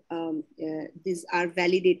 and these are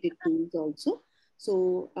validated tools also.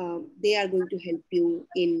 So they are going to help you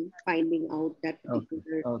in finding out that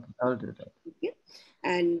particular. Okay, I'll do that. Okay.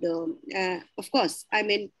 And of course, I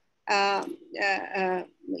mean,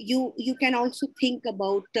 you can also think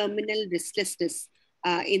about terminal restlessness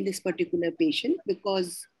in this particular patient,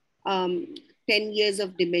 because 10 years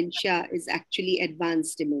of dementia is actually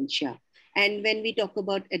advanced dementia. And when we talk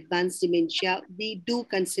about advanced dementia, we do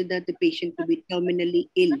consider the patient to be terminally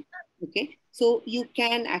ill. Okay, so you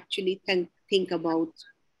can actually think about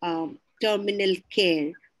terminal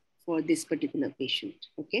care for this particular patient.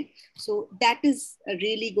 Okay, so that is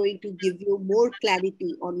really going to give you more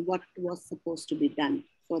clarity on what was supposed to be done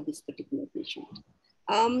for this particular patient.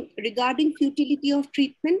 Regarding futility of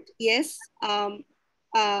treatment, yes, we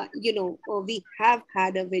have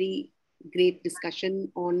had a very great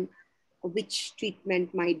discussion on which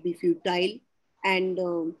treatment might be futile, and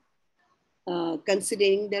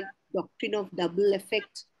considering the doctrine of double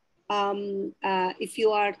effect, if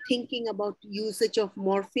you are thinking about usage of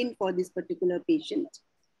morphine for this particular patient,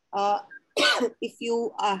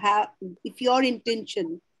 if your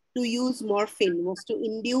intention to use morphine was to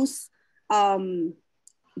induce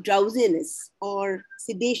drowsiness or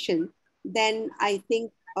sedation, then I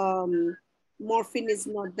think morphine is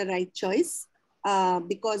not the right choice,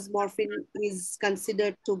 because morphine is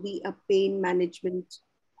considered to be a pain management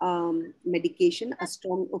medication, a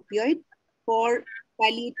strong opioid. For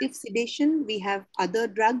palliative sedation, we have other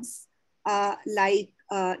drugs like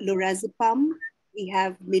lorazepam, we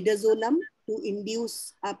have midazolam to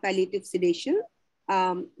induce palliative sedation.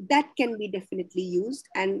 That can be definitely used.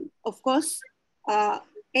 And of course,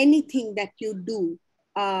 anything that you do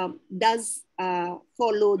does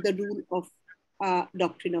follow the rule of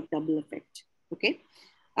doctrine of double effect. Okay.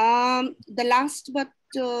 The last, but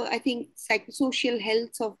I think psychosocial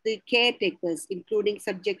health of the caretakers, including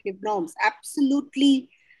subjective norms, absolutely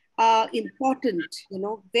important,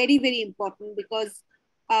 very, very important, because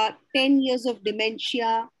 10 years of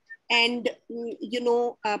dementia, and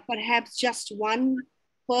perhaps just one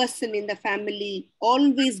person in the family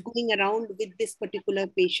always going around with this particular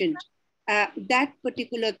patient, that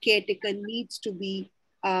particular caretaker needs to be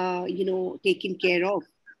taken care of.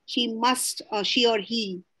 She or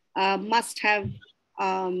he must have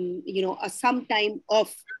some time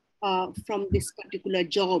off from this particular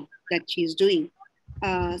job that she's doing.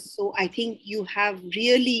 So I think you have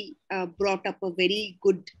really brought up a very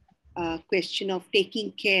good question of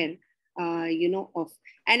taking care, of,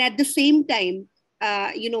 and at the same time,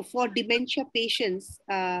 for dementia patients,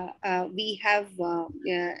 we have,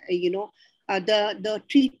 the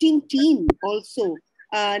treating team also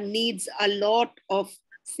needs a lot of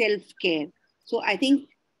self-care. So I think,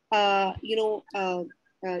 you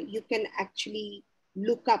can actually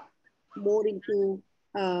look up more into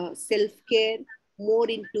self-care, more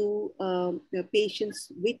into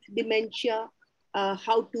patients with dementia,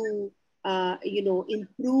 how to,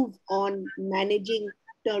 improve on managing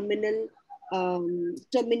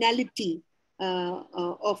terminality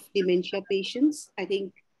of dementia patients. I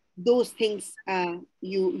think those things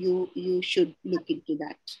you should look into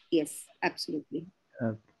that. Yes, absolutely.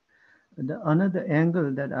 Another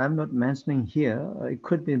angle that I'm not mentioning here, it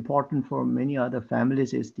could be important for many other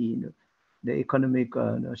families, is the economic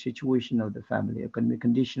situation of the family, economic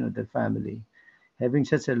condition of the family. Having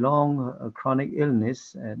such a long chronic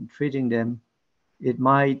illness and treating them, it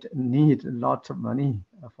might need lots of money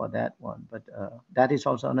for that one. But that is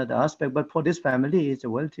also another aspect. But for this family, it's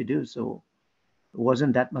well-to-do, so it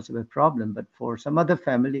wasn't that much of a problem. But for some other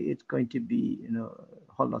family, it's going to be, a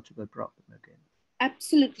whole lot of a problem again.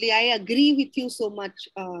 Absolutely. I agree with you so much,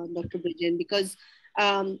 Dr. Brijan, because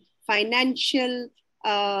financial,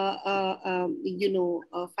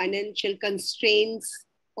 financial constraints,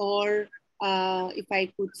 or if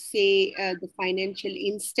I could say, the financial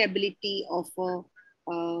instability of a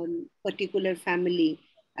particular family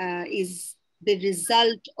is the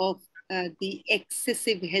result of the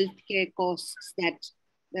excessive healthcare costs that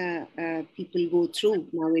people go through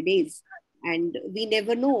nowadays. And we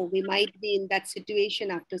never know, we might be in that situation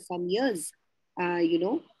after some years,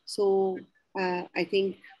 So I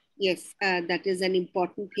think, yes, that is an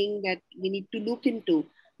important thing that we need to look into.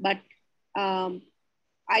 But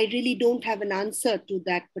I really don't have an answer to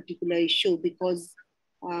that particular issue, because,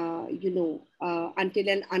 until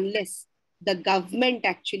and unless the government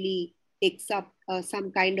actually takes up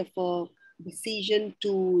some kind of a decision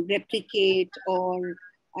to replicate or,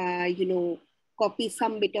 copy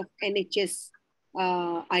some bit of NHS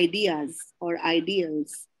ideas or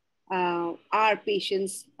ideals, our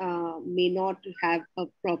patients may not have a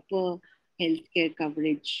proper healthcare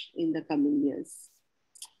coverage in the coming years.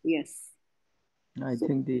 Yes. I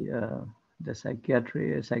think the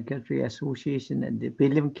psychiatry association and the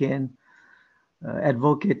PLM can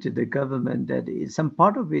advocate to the government that some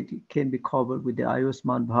part of it can be covered with the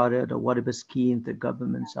Ayushman Bharat or whatever schemes the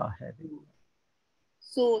governments are having.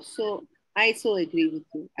 So I so agree with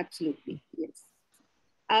you. Absolutely. Yes.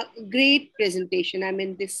 Great presentation. I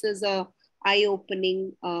mean, this is a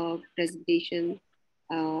eye-opening presentation.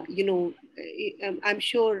 I'm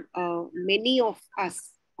sure many of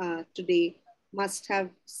us today must have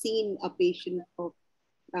seen a patient of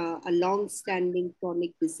a long-standing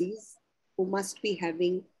chronic disease who must be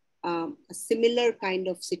having a similar kind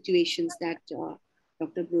of situations that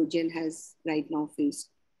Dr. Brojan has right now faced.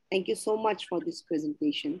 Thank you so much for this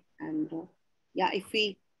presentation. And if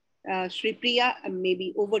we, Shri Priya,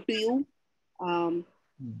 maybe over to you.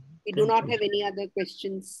 We do not have any other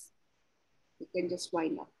questions. We can just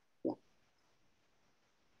wind up. Yeah.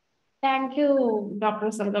 Thank you, Dr.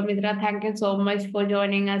 Sanghamitra. Thank you so much for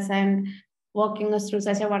joining us and walking us through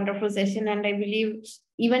such a wonderful session. And I believe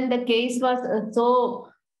even the case was so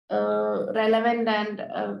relevant and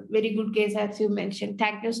a very good case, as you mentioned.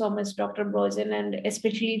 Thank you so much, Dr. Brojan. And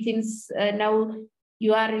especially since now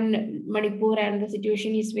you are in Manipur and the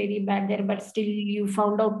situation is very bad there, but still you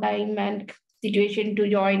found out time and situation to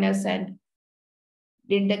join us and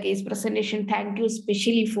did the case presentation. Thank you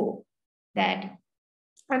especially for that.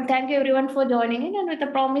 And thank you everyone for joining in, and with the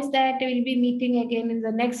promise that we'll be meeting again in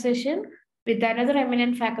the next session with another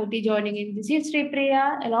eminent faculty joining in. This is Sri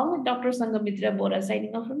Priya along with Dr. Sanghamitra Bora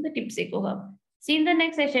signing off from the TIPS Eco Hub. See you in the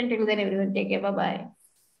next session. Till then, everyone take care. Bye-bye.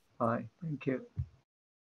 Bye. Thank you.